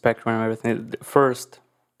 and the spectrum and everything, first,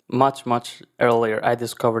 much earlier, I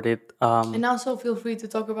discovered it. And also feel free to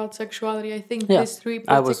talk about sexuality. I think these three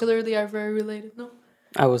particularly are very related, no?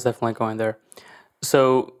 I was definitely going there.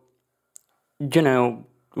 So,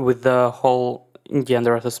 with the whole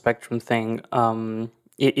gender as a spectrum thing,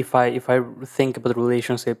 if I think about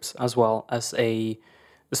relationships as well as a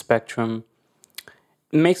spectrum,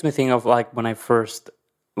 it makes me think of like when I first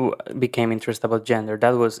became interested about gender.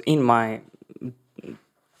 That was in my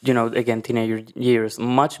again teenager years,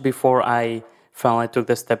 much before I finally took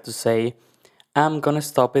the step to say I'm gonna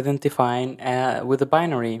stop identifying with a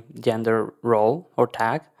binary gender role or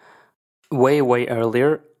tag. Way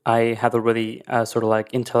earlier I had already sort of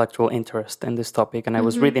like intellectual interest in this topic, and I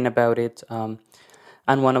was reading about it,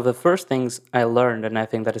 and one of the first things I learned, and I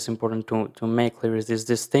think that is important to make clear, is this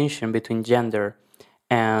distinction between gender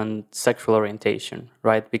and sexual orientation,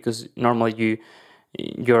 right? Because normally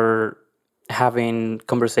you're having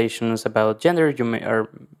conversations about gender, are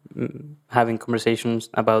having conversations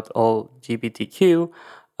about LGBTQ,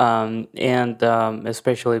 and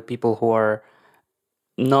especially people who are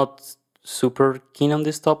not super keen on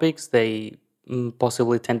these topics, they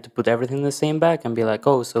possibly tend to put everything in the same bag and be like,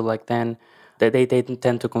 oh, so like then they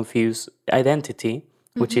tend to confuse identity,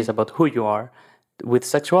 which is about who you are, with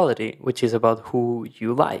sexuality, which is about who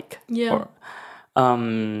you like. Yeah.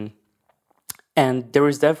 And there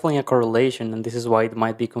is definitely a correlation, and this is why it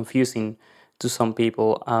might be confusing to some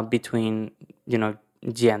people, between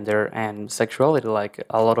gender and sexuality. Like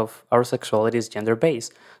a lot of our sexuality is gender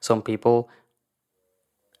based. Some people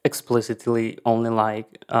explicitly only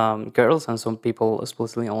like girls, and some people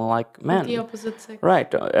explicitly only like men. The opposite sex.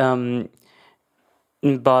 Right.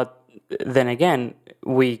 But then again,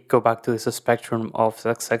 we go back to this spectrum of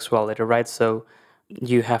sexuality, right? So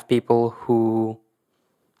you have people who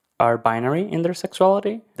are binary in their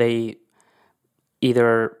sexuality. They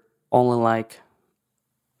either only like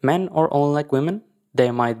men or only like women. They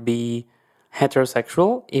might be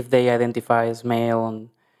heterosexual if they identify as male,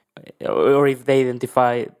 or if they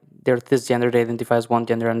identify they're cisgender, they identify as one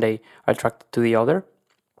gender and they are attracted to the other.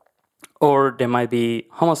 Or they might be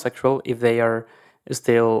homosexual if they are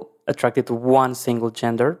still attracted to one single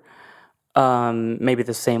gender, maybe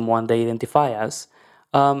the same one they identify as.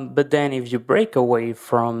 But then if you break away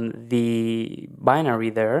from the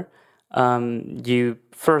binary there, you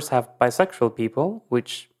first have bisexual people,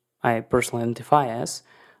 which I personally identify as,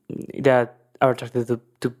 that are attracted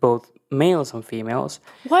to both males and females.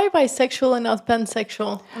 Why bisexual and not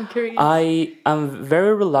pansexual? I'm curious. I am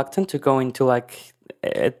very reluctant to go into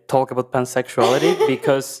talk about pansexuality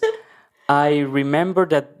because I remember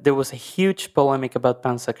that there was a huge polemic about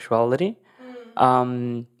pansexuality.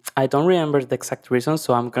 I don't remember the exact reason,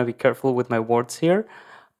 so I'm going to be careful with my words here.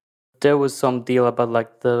 There was some deal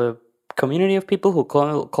about the community of people who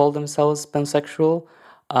call themselves pansexual.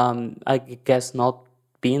 I guess not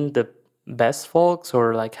being the best folks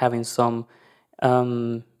or having some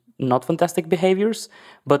not fantastic behaviors.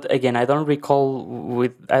 But again, I don't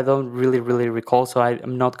really recall, so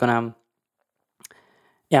I'm not gonna.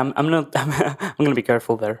 Yeah, I'm not. I'm gonna be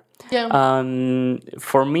careful there. Yeah.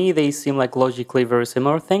 For me, they seem like logically very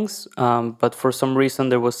similar things, but for some reason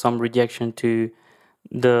there was some rejection to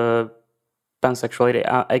the pansexuality.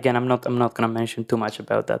 Again, I'm not gonna mention too much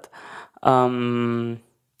about that.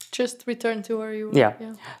 Just return to where you were. Yeah.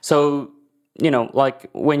 So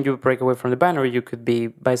when you break away from the binary, you could be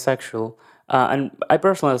bisexual. And I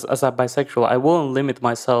personally, as a bisexual, I won't limit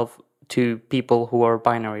myself to people who are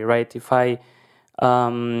binary, right? If I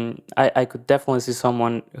could definitely see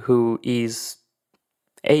someone who is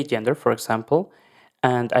agender, for example,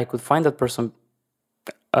 and I could find that person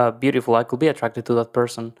beautiful. I could be attracted to that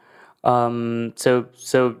person. So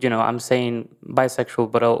I'm saying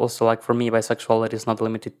bisexual, but also for me, bisexuality is not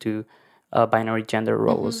limited to binary gender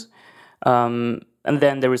roles. And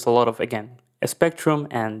then there is a lot of, again, a spectrum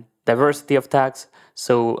and diversity of tags.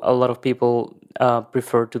 So a lot of people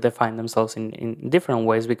prefer to define themselves in different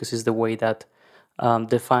ways because it's the way that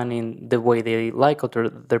defining the way they like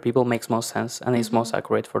other people makes most sense and is most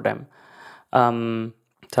accurate for them.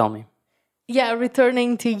 Tell me. Yeah,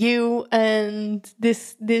 returning to you and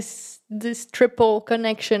this triple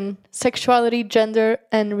connection: sexuality, gender,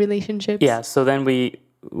 and relationships. Yeah. So then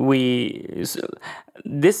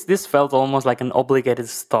this felt almost like an obligated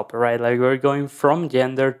stop, right? Like we're going from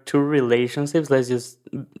gender to relationships. Let's just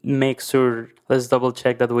make sure. Let's double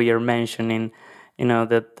check that we are mentioning,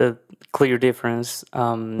 the clear difference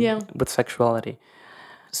with sexuality.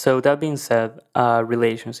 So that being said,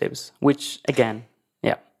 relationships, which again,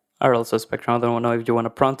 are also a spectrum. I don't know if you want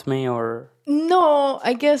to prompt me or. No,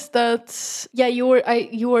 I guess that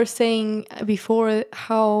you were saying before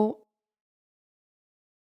how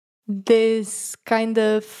this kind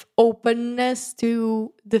of openness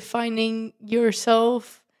to defining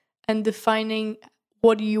yourself and defining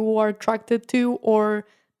what you are attracted to, or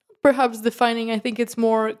perhaps defining, I think it's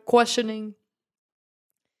more questioning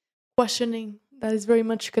that is very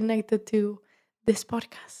much connected to this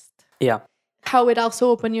podcast. Yeah. How it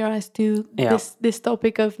also opened your eyes to this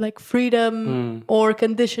topic of freedom or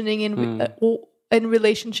conditioning in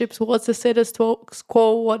relationships. What's the status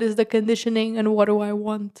quo? What is the conditioning, and what do I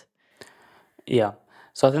want? Yeah.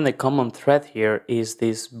 So I think the common thread here is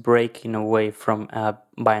this breaking away from a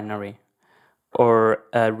binary or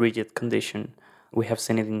a rigid condition. We have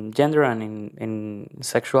seen it in gender and in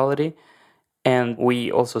sexuality. And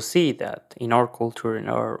we also see that in our culture, in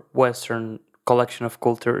our Western collection of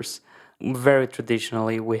cultures, very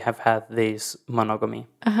traditionally, we have had this monogamy.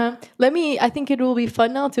 I think it will be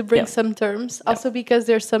fun now to bring some terms, also because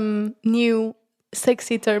there's some new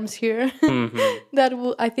sexy terms here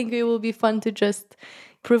I think it will be fun to just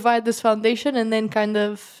provide this foundation and then kind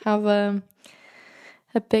of have a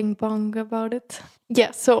ping pong about it.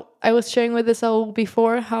 Yeah, so I was sharing with Esau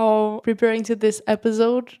before how preparing to this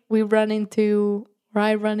episode, I run into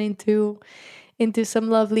some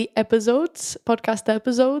lovely podcast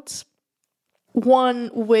episodes.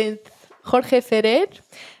 One with Jorge Ferrer,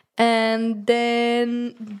 and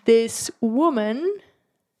then this woman,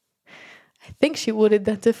 I think she would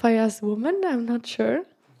identify as woman, I'm not sure,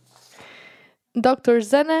 Dr.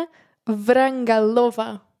 Zena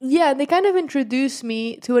Vrangalova. Yeah, they kind of introduced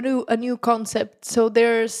me to a new concept. So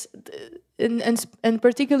there's, and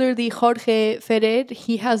particularly Jorge Ferrer,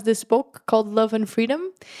 he has this book called Love and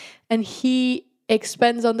Freedom, and he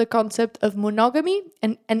expands on the concept of monogamy,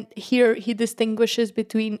 and here he distinguishes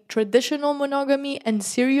between traditional monogamy and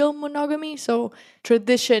serial monogamy. So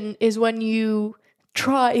tradition is when you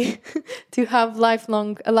try to have a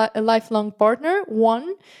lifelong partner,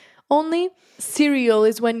 one only. Serial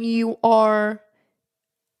is when you are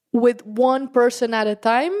with one person at a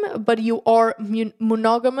time, but you are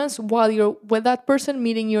monogamous while you're with that person,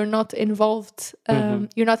 meaning you're not involved,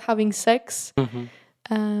 you're not having sex.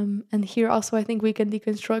 And here also I think we can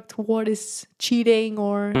deconstruct what is cheating,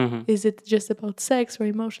 or is it just about sex or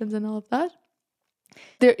emotions and all of that.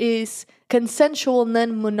 There is consensual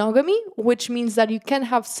non-monogamy, which means that you can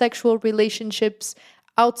have sexual relationships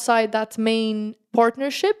outside that main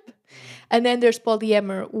partnership. And then there's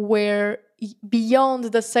polyamory, where beyond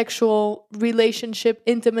the sexual relationship,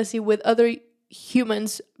 intimacy with other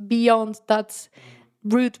humans, beyond that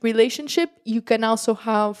root relationship, you can also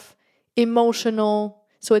have emotional,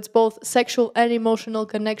 so it's both sexual and emotional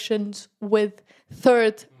connections with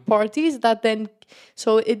third parties that then,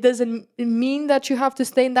 so it doesn't mean that you have to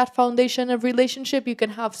stay in that foundation of relationship. You can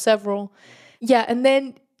have several. Yeah, and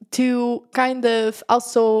then to kind of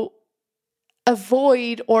also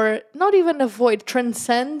avoid, or not even avoid,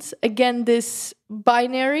 transcend again this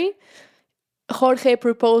binary, Jorge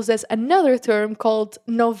proposes another term called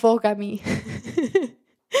novogamy.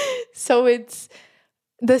 So it's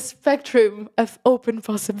the spectrum of open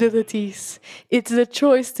possibilities. It's the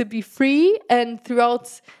choice to be free, and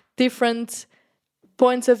throughout different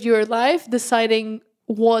points of your life, deciding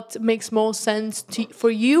what makes most sense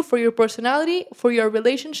for you, for your personality, for your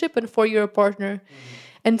relationship, and for your partner.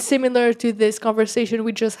 And similar to this conversation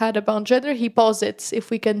we just had about gender, he posits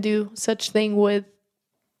if we can do such thing with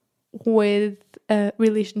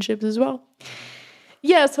relationships as well.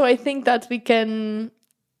 Yeah, so I think that we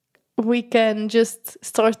can just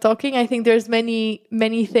start talking. I think there's many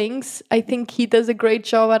things. I think he does a great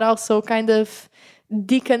job at also kind of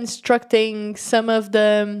deconstructing some of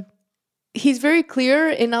the. He's very clear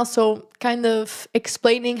in also kind of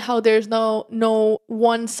explaining how there's no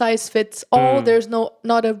one size fits all. There's not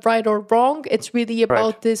a right or wrong. It's really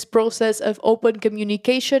about this process of open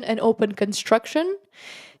communication and open construction.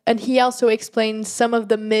 And he also explains some of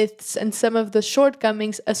the myths and some of the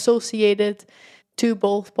shortcomings associated to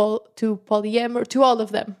both to polyamory, to all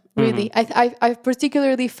of them, really. I've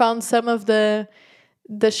particularly found some of the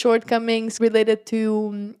shortcomings related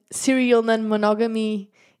to serial non-monogamy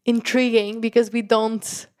intriguing, because we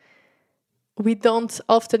don't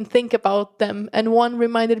often think about them. And one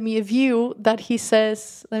reminded me of you, that he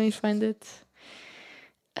says, let me find it.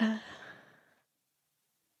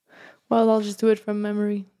 Well, I'll just do it from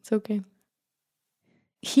memory. It's okay.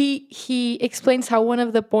 He explains how one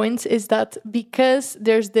of the points is that because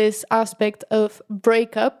there's this aspect of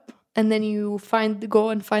breakup and then you go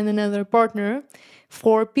and find another partner,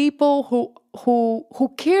 for people who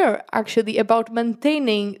care actually about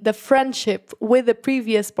maintaining the friendship with the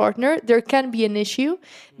previous partner, there can be an issue,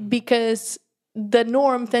 because the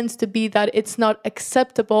norm tends to be that it's not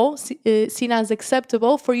acceptable, seen as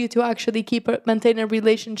acceptable, for you to actually maintain a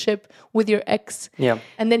relationship with your ex. Yeah.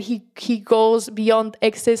 And then he goes beyond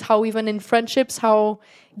exes, how even in friendships, how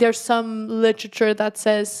there's some literature that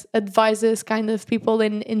advises kind of people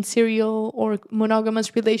in serial or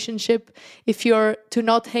monogamous relationship, if you're to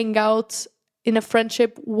not hang out in a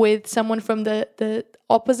friendship with someone from the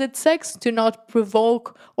opposite sex, to not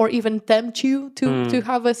provoke or even tempt you to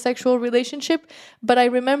have a sexual relationship. But I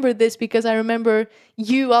remember this because I remember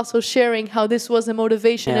you also sharing how this was a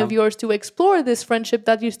motivation of yours to explore this friendship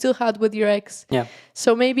that you still had with your ex. Yeah.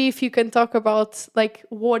 So maybe if you can talk about like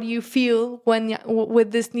what do you feel when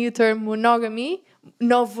with this new term novogamy,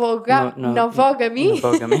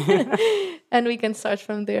 and we can start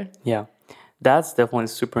from there. Yeah. That's definitely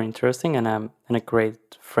super interesting and a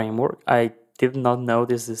great framework. I did not know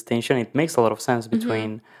this distinction. It makes a lot of sense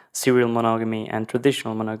between serial monogamy and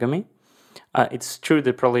traditional monogamy. It's true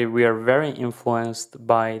that probably we are very influenced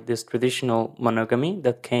by this traditional monogamy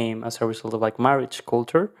that came as a result of like marriage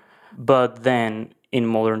culture. But then in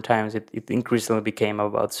modern times, it increasingly became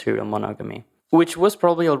about serial monogamy, which was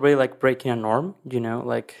probably already like breaking a norm,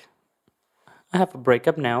 like I have a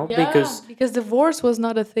breakup now because divorce was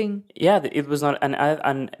not a thing. Yeah, it was not,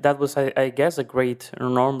 and that was, I guess, a great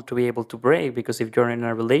norm to be able to break, because if you're in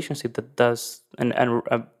a relationship that does and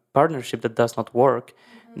a partnership that does not work,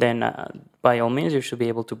 then by all means you should be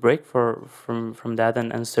able to break from that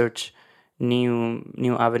and search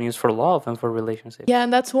new avenues for love and for relationships. Yeah,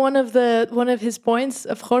 and that's one of his points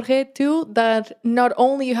of Jorge too, that not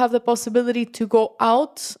only you have the possibility to go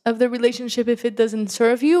out of the relationship if it doesn't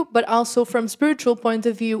serve you, but also from spiritual point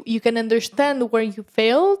of view, you can understand where you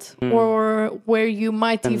failed or where you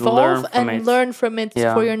might evolve and learn from it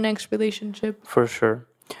for your next relationship. For sure.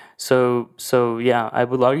 So yeah, I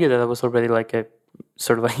would argue that was already like a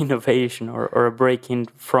sort of an innovation or a breaking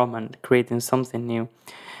from and creating something new.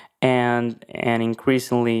 and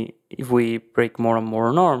increasingly, if we break more and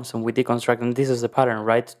more norms and we deconstruct, and this is a pattern,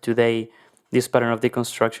 right? Today, this pattern of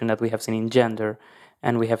deconstruction that we have seen in gender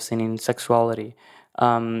and we have seen in sexuality,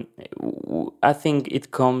 I think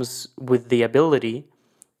it comes with the ability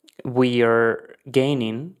we are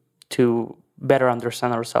gaining to better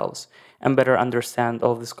understand ourselves and better understand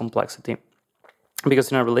all this complexity.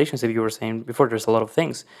 Because in a relationship, you were saying before, there's a lot of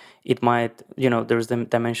things. It might, there's the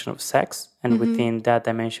dimension of sex, and within that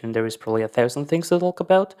dimension, there is probably 1,000 things to talk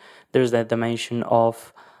about. There's that dimension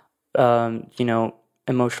of,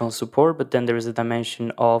 emotional support, but then there is a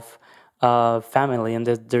dimension of family, and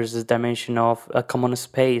there's a dimension of a common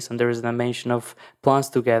space, and there is a dimension of plans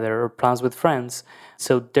together or plans with friends.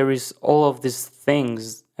 So there is all of these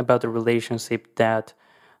things about the relationship that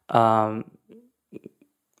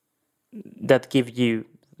give you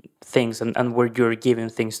things, and where you're giving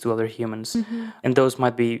things to other humans. And those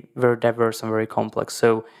might be very diverse and very complex.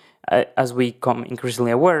 So as we become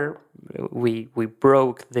increasingly aware, we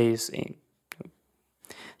broke this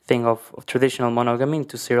thing of traditional monogamy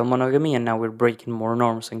into serial monogamy, and now we're breaking more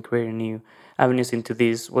norms and creating new avenues into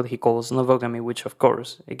this, what he calls novogamy, which of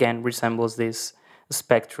course again resembles this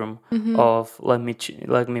spectrum of let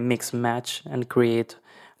me mix and match and create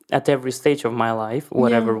at every stage of my life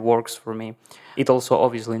whatever works for me. It also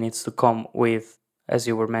obviously needs to come with, as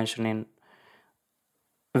you were mentioning,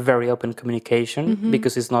 very open communication,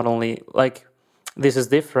 because it's not only like this is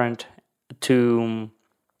different to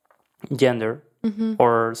gender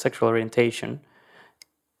or sexual orientation,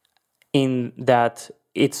 in that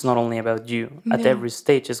it's not only about you. At every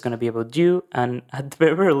stage it's going to be about you, and at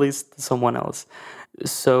the very least someone else.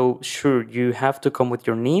 So sure, you have to come with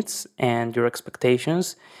your needs and your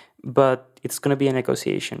expectations, but it's going to be a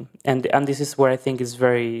negotiation. And this is where I think is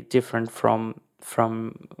very different from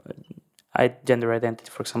gender identity.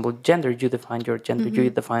 For example, gender, you define your gender, you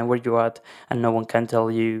define where you're at, and no one can tell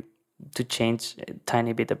you to change a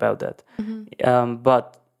tiny bit about that.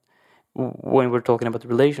 But when we're talking about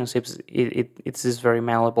relationships, it's this very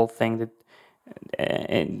malleable thing that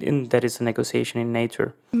and that is a negotiation in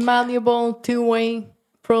nature. Malleable, two-way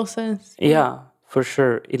process. Yeah, for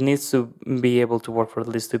sure. It needs to be able to work for at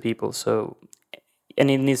least two people. So, and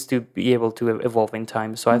it needs to be able to evolve in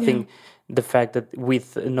time. So I think the fact that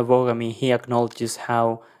with novogamy, he acknowledges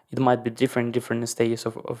how it might be different in different stages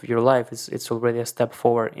of your life. It's already a step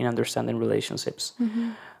forward in understanding relationships.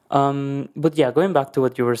 But yeah, going back to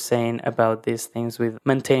what you were saying about these things with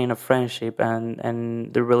maintaining a friendship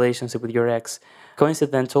and the relationship with your ex,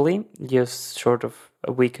 coincidentally, just short of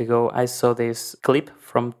a week ago, I saw this clip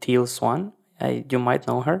from Teal Swan. You might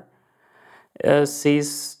know her.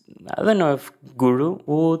 She's, I don't know if guru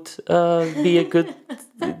would be a good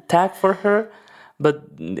tag for her, but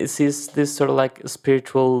she's this sort of like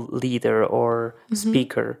spiritual leader or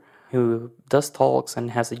speaker who does talks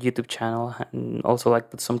and has a YouTube channel, and also like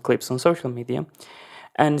put some clips on social media.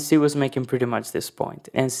 And she was making pretty much this point,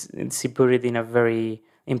 and she put it in a very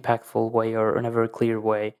impactful way, or in a very clear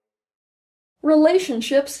way.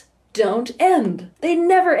 Relationships don't end. They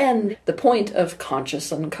never end. The point of conscious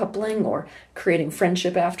uncoupling or creating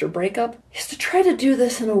friendship after breakup is to try to do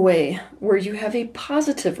this in a way where you have a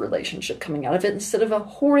positive relationship coming out of it instead of a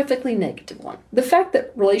horrifically negative one. The fact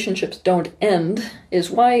that relationships don't end is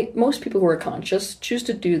why most people who are conscious choose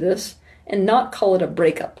to do this and not call it a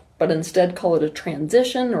breakup, but instead call it a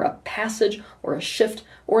transition or a passage or a shift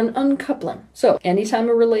or an uncoupling. So anytime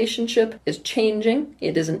a relationship is changing,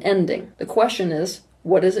 it is an ending. The question is,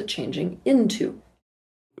 what is it changing into?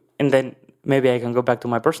 And then maybe I can go back to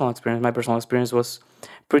my personal experience. My personal experience was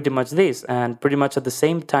pretty much this. And pretty much at the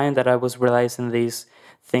same time that I was realizing these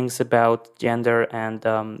things about gender and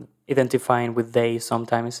identifying with they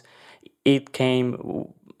sometimes, it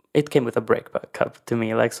came with a breakup to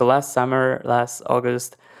me. Like, so last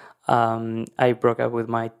August, I broke up with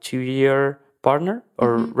my 2-year partner,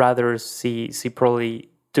 or rather she probably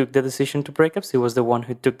took the decision to break up. She was the one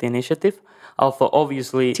who took the initiative. Although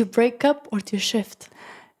obviously... To break up or to shift?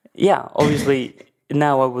 Yeah, obviously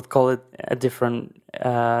now I would call it a different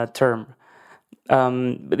term.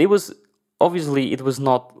 But it was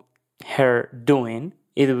not her doing.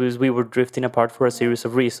 We were drifting apart for a series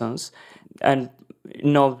of reasons, and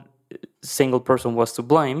no single person was to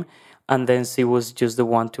blame. And then she was just the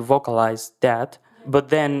one to vocalize that. But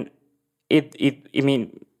then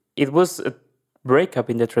it was a breakup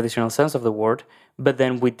in the traditional sense of the word, but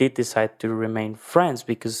then we did decide to remain friends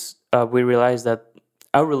because we realized that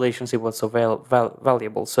our relationship was so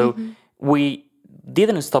valuable. So we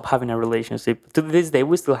didn't stop having a relationship. To this day,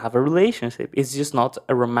 we still have a relationship. It's just not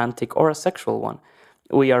a romantic or a sexual one.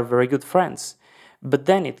 We are very good friends. But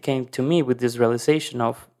then it came to me with this realization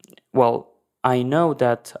of, well, I know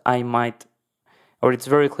that I might, or it's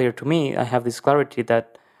very clear to me, I have this clarity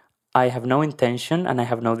that I have no intention and I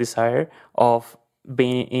have no desire of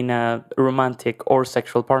being in a romantic or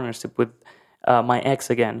sexual partnership with my ex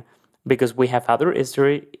again, because we have other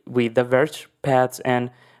history, we diverge paths,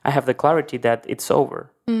 and I have the clarity that it's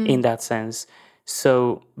over in that sense.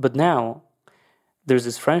 So, but now there's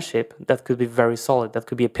this friendship that could be very solid, that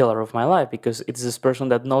could be a pillar of my life, because it's this person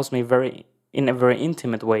that knows me in a very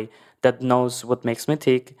intimate way, that knows what makes me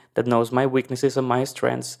tick, that knows my weaknesses and my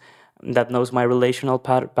strengths, that knows my relational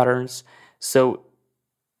patterns. So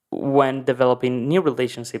when developing new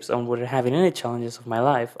relationships or when having any challenges of my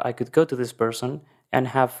life, I could go to this person and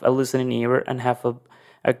have a listening ear and have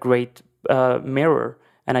a great mirror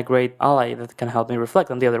and a great ally that can help me reflect,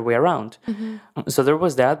 and the other way around. So there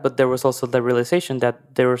was that, but there was also the realization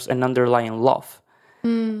that there's an underlying love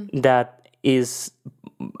that is,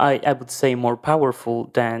 I would say, more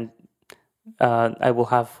powerful than I will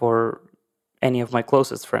have for any of my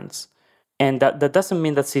closest friends. And that doesn't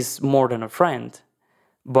mean that she's more than a friend,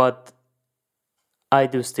 but I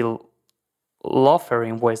do still love her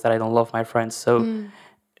in ways that I don't love my friends. So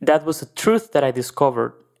that was a truth that I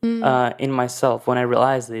discovered in myself when I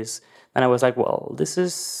realized this. And I was like, well, this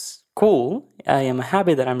is cool. I am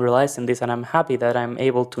happy that I'm realizing this, and I'm happy that I'm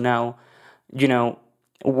able to now,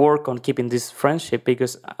 work on keeping this friendship,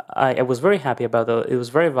 because I was very happy about it. It was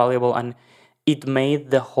very valuable, and it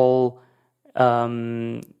made the whole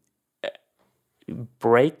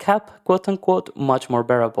breakup, quote unquote, much more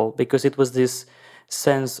bearable, because it was this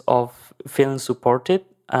sense of feeling supported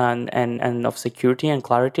and of security and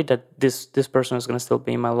clarity that this person is going to still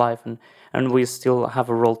be in my life, and we still have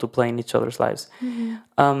a role to play in each other's lives.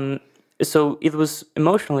 So it was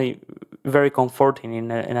emotionally very comforting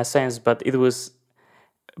in a sense, but it was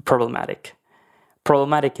problematic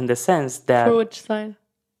in the sense that, For which side?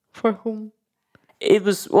 For whom?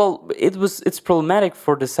 It's problematic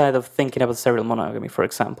for the side of thinking about serial monogamy, for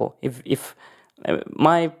example. If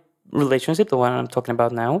my relationship, the one I'm talking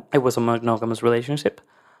about now, it was a monogamous relationship.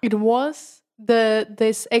 It was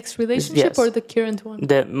this ex relationship, Yes. or the current one?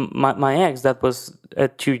 My ex, that was a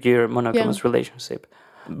 2-year monogamous relationship.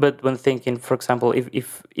 But when thinking, for example,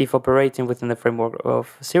 if operating within the framework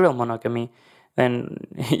of serial monogamy, then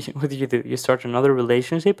what do? You start another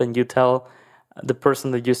relationship and you tell the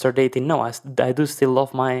person that you start dating, no, I do still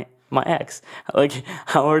love my ex. Like,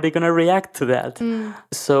 how are they gonna react to that?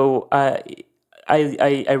 So I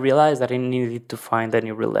realized that I needed to find a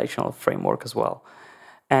new relational framework as well.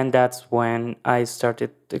 And that's when I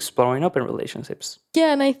started exploring open relationships.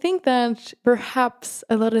 Yeah, and I think that perhaps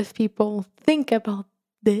a lot of people think about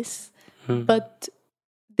this, but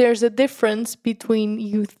there's a difference between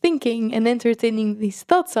you thinking and entertaining these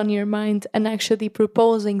thoughts on your mind and actually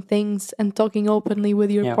proposing things and talking openly with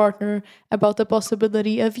your partner about the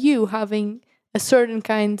possibility of you having a certain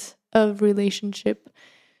kind of relationship.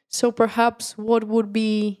 So perhaps what would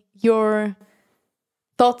be your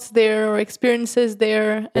thoughts there or experiences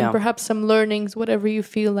there, and perhaps some learnings, whatever you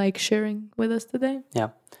feel like sharing with us today? Yeah.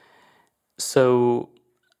 So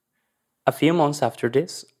a few months after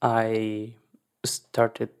this, I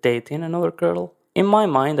started dating another girl. In my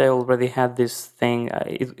mind, I already had this thing.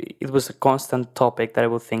 It was a constant topic that I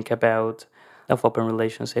would think about, of open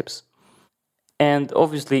relationships. And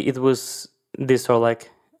obviously it was this sort of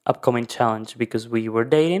like upcoming challenge, because we were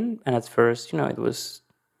dating, and at first, it was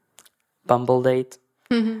Bumble date,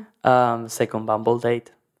 second Bumble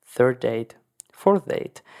date, third date, fourth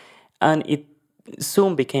date. And it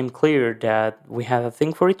soon became clear that we had a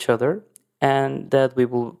thing for each other, and that we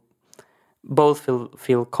will both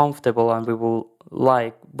feel comfortable, and we will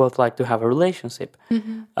both like to have a relationship,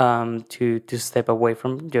 to step away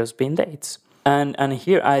from just being dates. And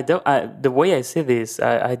here the way I see this,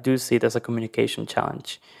 I do see it as a communication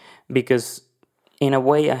challenge, because in a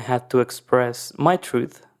way I had to express my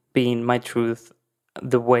truth, being my truth,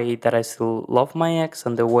 the way that I still love my ex,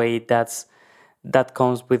 and the way that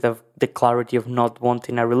comes with the clarity of not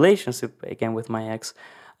wanting a relationship again with my ex,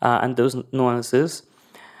 and those nuances.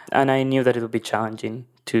 And I knew that it would be challenging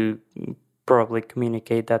to probably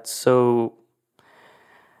communicate that. So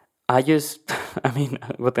I just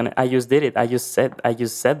did it. I just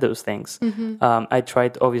said those things. I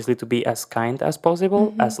tried obviously to be as kind as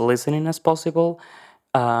possible, as listening as possible,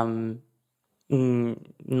 not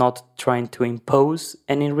trying to impose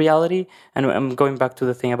any reality. And I'm going back to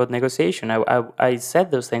the thing about negotiation. I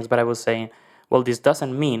said those things, but I was saying, well, this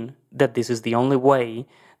doesn't mean that this is the only way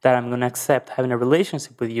that I'm going to accept having a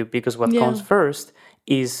relationship with you, because what comes first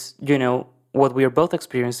is, what we are both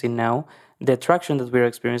experiencing now, the attraction that we're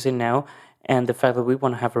experiencing now, and the fact that we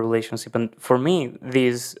want to have a relationship. And for me,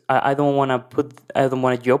 this I don't want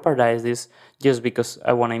to jeopardize this just because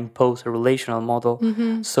I want to impose a relational model.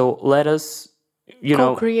 So let us,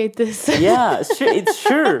 co-create this. yeah, it's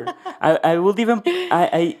sure. I would even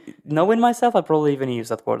I knowing myself, I probably even use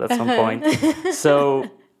that word at some point. So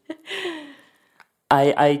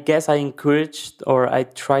I guess I encouraged, or I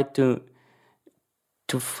tried to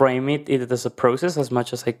frame it as a process as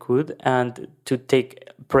much as I could, and to take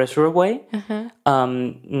pressure away,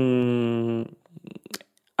 and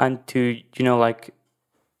to like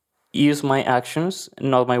use my actions,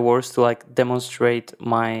 not my words, to like demonstrate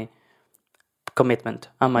my commitment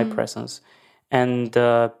and my presence, and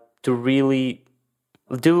to really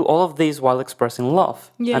do all of this while expressing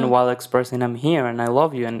love, and while expressing I'm here and I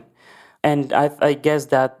love you, and I guess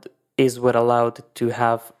that is what allowed to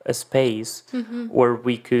have a space where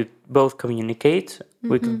we could both communicate,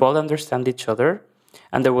 we could both understand each other,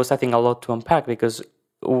 and there was, I think, a lot to unpack because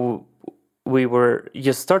we were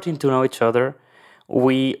just starting to know each other.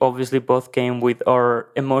 We obviously both came with our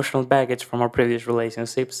emotional baggage from our previous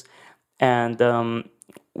relationships, and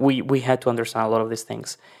we had to understand a lot of these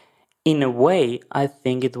things. In a way, I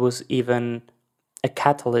think it was even a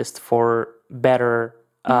catalyst for better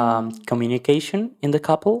communication in the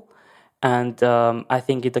couple, and I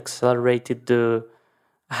think it accelerated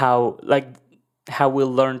how we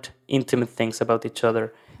learned intimate things about each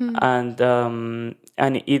other, and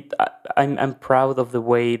I'm proud of the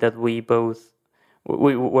way that we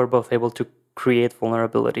were both able to create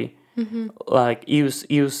vulnerability, like use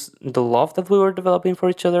the love that we were developing for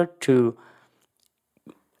each other to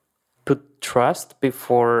put trust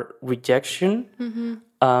before rejection,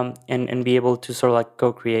 and be able to sort of like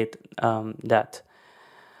co-create that.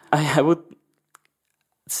 I would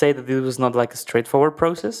say that it was not like a straightforward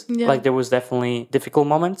process. Like there was definitely difficult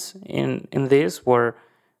moments in this where,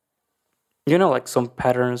 like some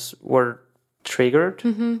patterns were triggered,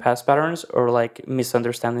 past patterns, or like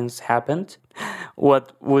misunderstandings happened.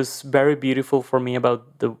 What was very beautiful for me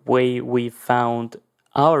about the way we found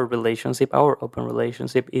our relationship, our open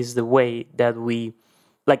relationship, is the way that we,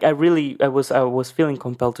 like, I was feeling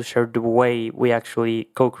compelled to share the way we actually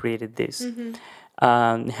co-created this.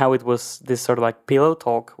 How it was this sort of like pillow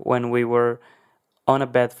talk when we were on a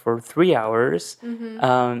bed for 3 hours,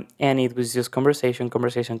 and it was just conversation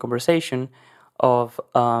of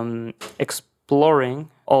exploring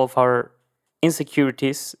all of our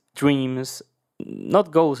insecurities, dreams,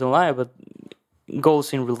 not goals in life, but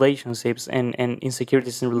goals in relationships, and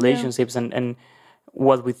insecurities in relationships, and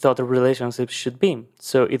what we thought a relationship should be.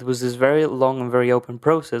 So it was this very long and very open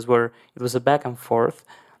process where it was a back and forth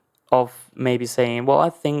of maybe saying, well, I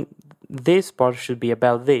think this part should be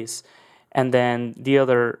about this. And then the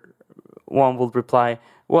other one will reply,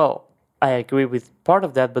 well, I agree with part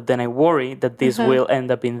of that, but then I worry that this will end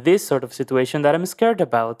up in this sort of situation that I'm scared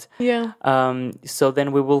about. So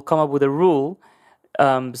then we will come up with a rule,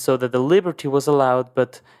 so that the liberty was allowed,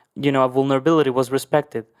 but, a vulnerability was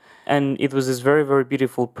respected. And it was this very, very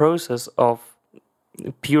beautiful process of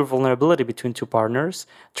pure vulnerability between two partners,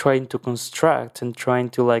 trying to construct and trying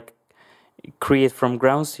to like create from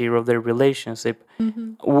ground zero of their relationship,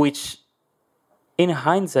 which in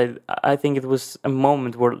hindsight, I think it was a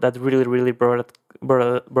moment where that really, really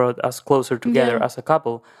brought us closer together as a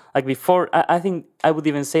couple. Like before, I think I would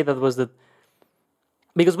even say that was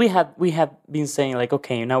because we had been saying like,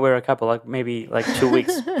 okay, now we're a couple, like maybe like 2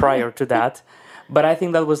 weeks prior to that. But I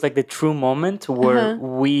think that was like the true moment where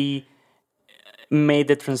we made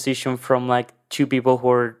the transition from like two people who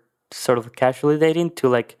were sort of casually dating to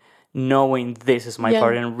like knowing this is my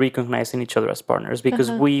partner and recognizing each other as partners,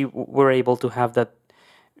 because we were able to have that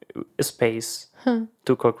space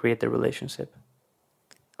to co-create the relationship.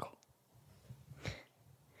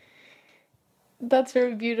 That's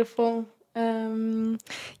very beautiful.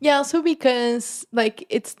 So because like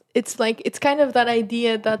it's kind of that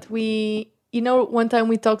idea that we, one time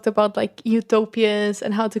we talked about like utopias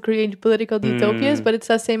and how to create political utopias, but it's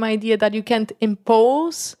the same idea that you can't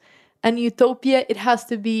impose an utopia. It has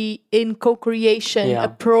to be in co-creation, a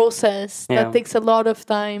process that takes a lot of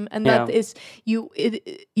time, and that is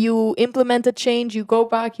you implement a change, you go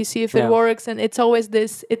back, you see if it works, and it's always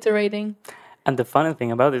this iterating. And the funny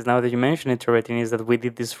thing about this, now that you mention iterating, is that we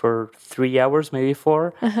did this for 3 hours, maybe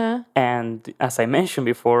 4. And as I mentioned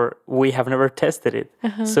before, we have never tested it.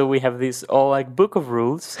 So we have this all like book of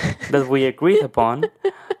rules that we agreed upon,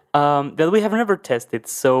 that we have never tested.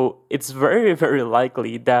 So it's very, very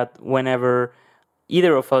likely that whenever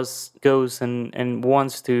either of us goes and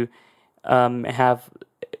wants to have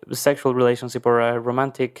a sexual relationship or a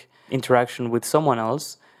romantic interaction with someone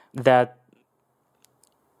else, that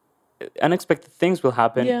unexpected things will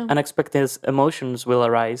happen, Yeah. unexpected emotions will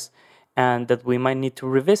arise, and that we might need to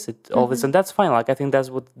revisit all this, and that's fine. Like, I think that's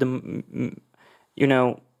what you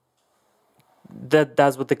know,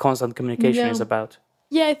 that's what the constant communication Yeah. is about.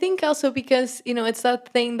 Yeah, I think also because, you know, it's that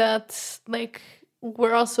thing that, like,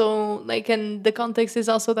 we're also, like, and the context is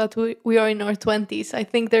also that we are in our 20s. I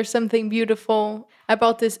think there's something beautiful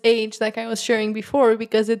about this age, like I was sharing before,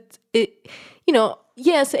 because it you know,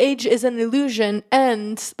 yes, age is an illusion,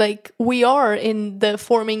 and, like, we are in the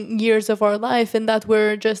forming years of our life, and that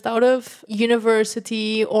we're just out of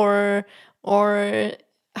university or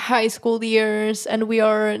high school years, and we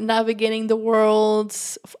are navigating the world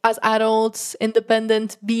as adults,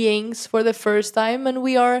 independent beings for the first time, and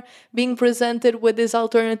we are being presented with these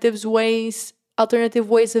alternative ways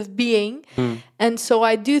of being. And so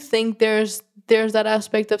I do think there's that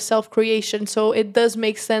aspect of self-creation. So it does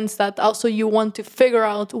make sense that also you want to figure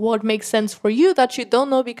out what makes sense for you that you don't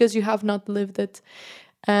know because you have not lived it.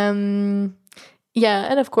 Yeah,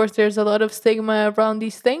 and of course there's a lot of stigma around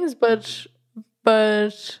these things, but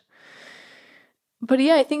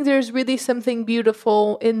yeah, I think there's really something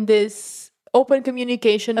beautiful in this open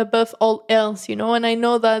communication above all else, you know. And I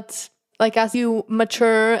know that, like, as you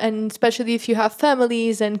mature, and especially if you have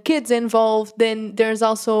families and kids involved, then there's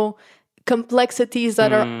also complexities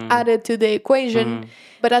that are added to the equation.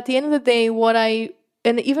 But at the end of the day,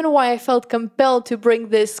 and even why I felt compelled to bring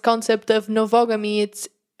this concept of novogamy,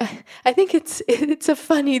 I think it's a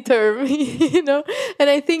funny term, you know, and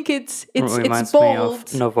I think it's Reminds bold. me of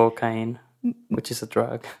Novocaine, which is a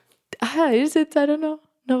drug. Is it? I don't know.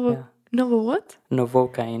 Novo what?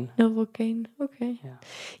 Novocaine. Novocaine. Okay.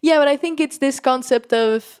 Yeah, but I think it's this concept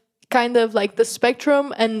of kind of like the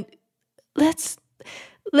spectrum, and let's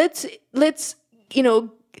you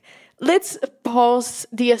know, let's pause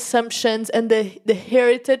the assumptions and the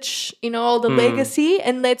heritage, you know, all the legacy,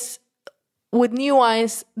 and let's, with new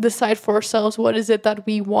eyes, decide for ourselves what is it that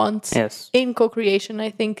we want in co-creation. I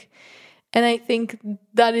think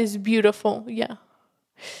that is beautiful. Yeah.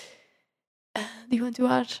 Do you want to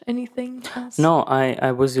add anything else? No,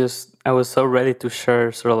 I was so ready to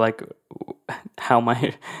share sort of like how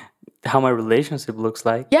my relationship looks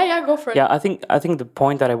like. Yeah, go for it. Yeah, I think the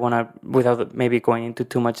point that I want to, without maybe going into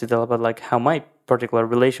too much detail about like how my particular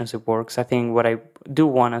relationship works, I think what I do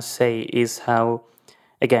want to say is how,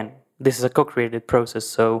 again, this is a co-created process.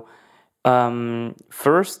 So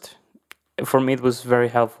first, for me, it was very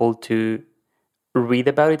helpful to read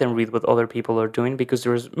about it and read what other people are doing, because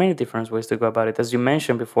there's many different ways to go about it. As you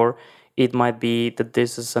mentioned before, it might be that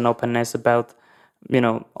this is an openness about, you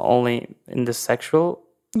know, only in the sexual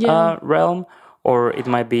realm, or it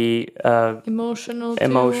might be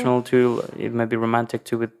emotional too. It might be romantic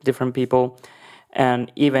too, with different people.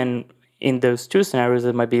 And even in those two scenarios,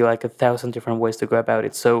 there might be like 1,000 different ways to go about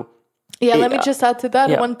it. So let me just add to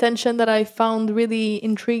that. One tension that I found really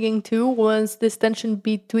intriguing too was this tension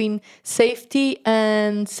between safety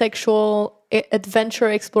and sexual adventure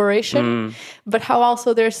exploration, but how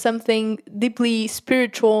also there's something deeply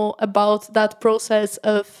spiritual about that process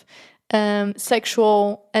of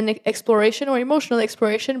sexual and exploration or emotional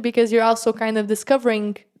exploration, because you're also kind of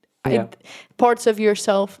discovering parts of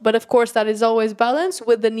yourself. But of course, that is always balanced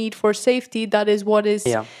with the need for safety. That is what is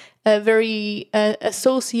very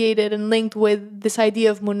associated and linked with this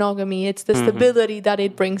idea of monogamy. It's the stability that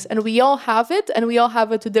it brings, and we all have it, and we all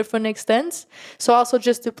have it to different extents. So also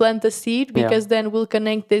just to plant the seed, because then we'll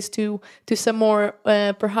connect this to some more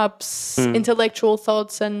perhaps intellectual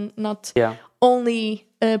thoughts, and not only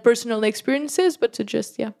personal experiences, but to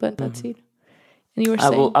just plant that seed. And you were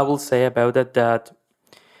saying, I will say about that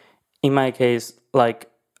in my case, like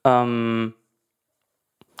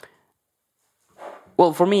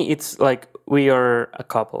well, for me, it's like we are a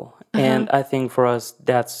couple. And I think for us,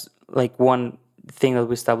 that's like one thing that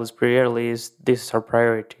we established pretty early, is this is our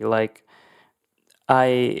priority. Like,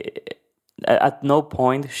 at no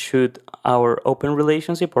point should our open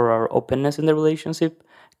relationship or our openness in the relationship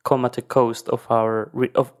come at the cost of our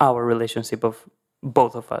relationship, of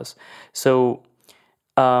both of us. So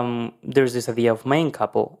there's this idea of main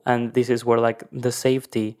couple, and this is where like the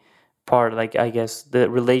safety part, like I guess the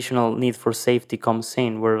relational need for safety comes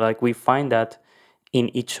in, where like we find that in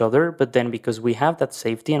each other, but then because we have that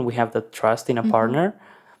safety and we have that trust in a partner,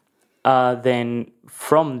 then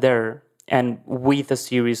from there, and with a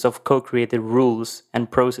series of co-created rules and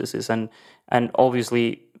processes, and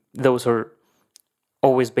obviously those are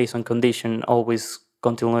always based on condition, always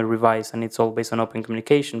continually revised, and it's all based on open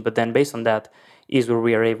communication. But then based on that is where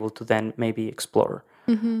we are able to then maybe explore.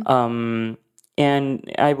 And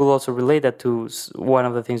I will also relate that to one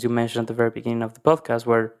of the things you mentioned at the very beginning of the podcast,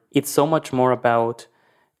 where it's so much more about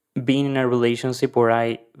being in a relationship where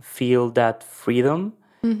I feel that freedom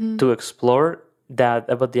to explore that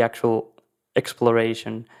about the actual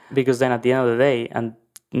exploration. Because then at the end of the day, and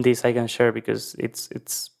this I can share because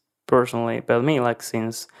it's personally about me, like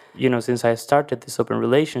since I started this open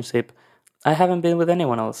relationship, I haven't been with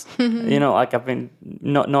anyone else. Like I've been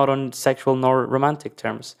not on sexual nor romantic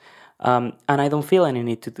terms, and I don't feel any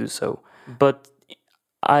need to do so. But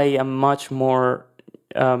I am much more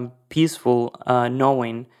peaceful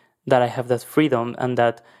knowing that I have that freedom and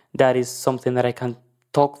that is something that I can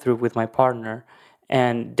talk through with my partner,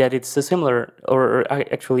 and that it's a similar or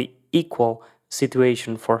actually equal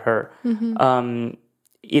situation for her.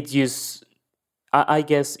 It just, I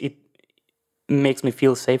guess it makes me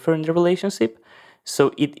feel safer in the relationship.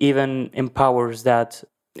 So it even empowers that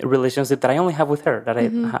relationship that I only have with her, that I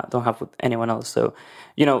don't have with anyone else. So,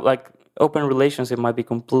 like open relationship might be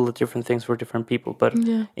completely different things for different people, but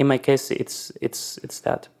in my case, it's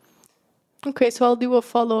that. Okay, so I'll do a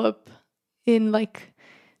follow-up in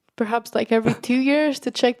perhaps every 2 years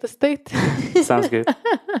to check the state. Sounds good.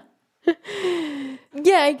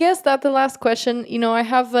 Yeah, I guess that the last question, I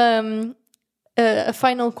have a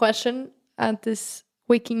final question at this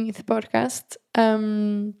Waking Youth podcast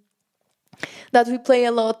that we play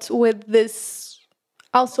a lot with this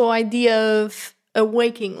also idea of a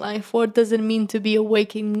waking life. What does it mean to be a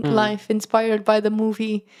waking life, inspired by the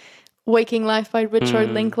movie Waking Life by Richard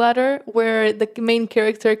Linklater, where the main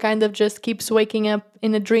character kind of just keeps waking up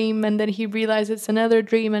in a dream and then he realizes it's another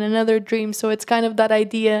dream and another dream. So it's kind of that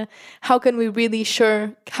idea, how can we be really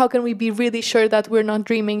sure that we're not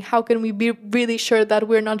dreaming? How can we be really sure that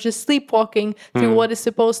we're not just sleepwalking through what is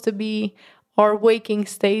supposed to be our waking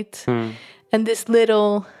state? And this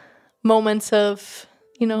little moments of,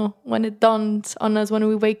 when it dawns on us, when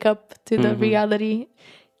we wake up to the reality.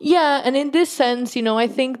 Yeah, and in this sense, I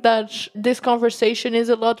think that this conversation is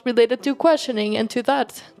a lot related to questioning and to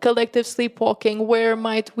that collective sleepwalking. Where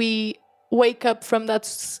might we wake up from that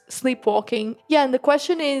sleepwalking? Yeah, and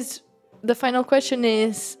the final question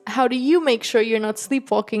is, how do you make sure you're not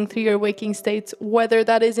sleepwalking through your waking states? Whether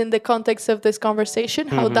that is in the context of this conversation,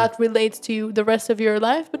 how that relates to the rest of your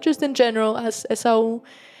life, but just in general, as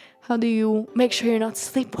how do you make sure you're not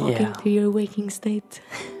sleepwalking through your waking state?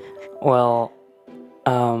 Well,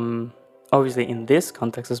 obviously in this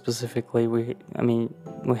context specifically, we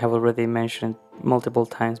have already mentioned multiple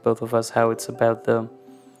times, both of us, how it's about the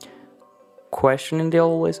questioning the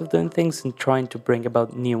old ways of doing things and trying to bring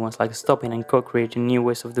about new ones, like stopping and co-creating new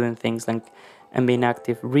ways of doing things, and being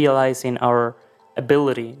active, realizing our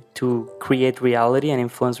ability to create reality and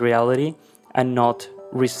influence reality, and not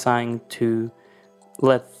resign to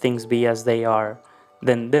let things be as they are.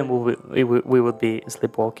 Then we would be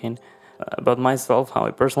sleepwalking. About myself, how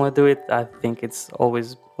I personally do it, I think it's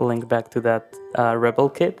always linked back to that rebel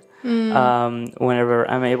kid. Whenever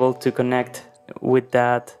I'm able to connect with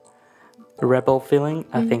that rebel feeling,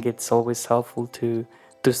 I think it's always helpful to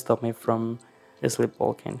stop me from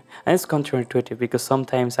sleepwalking. And it's counterintuitive because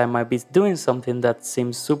sometimes I might be doing something that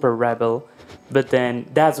seems super rebel, but then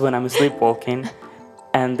that's when I'm sleepwalking,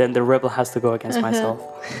 and then the rebel has to go against myself.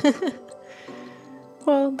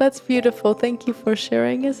 Well, that's beautiful. Thank you for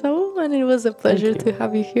sharing, Esau, and it was a pleasure to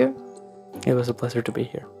have you here. It was a pleasure to be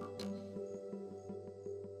here.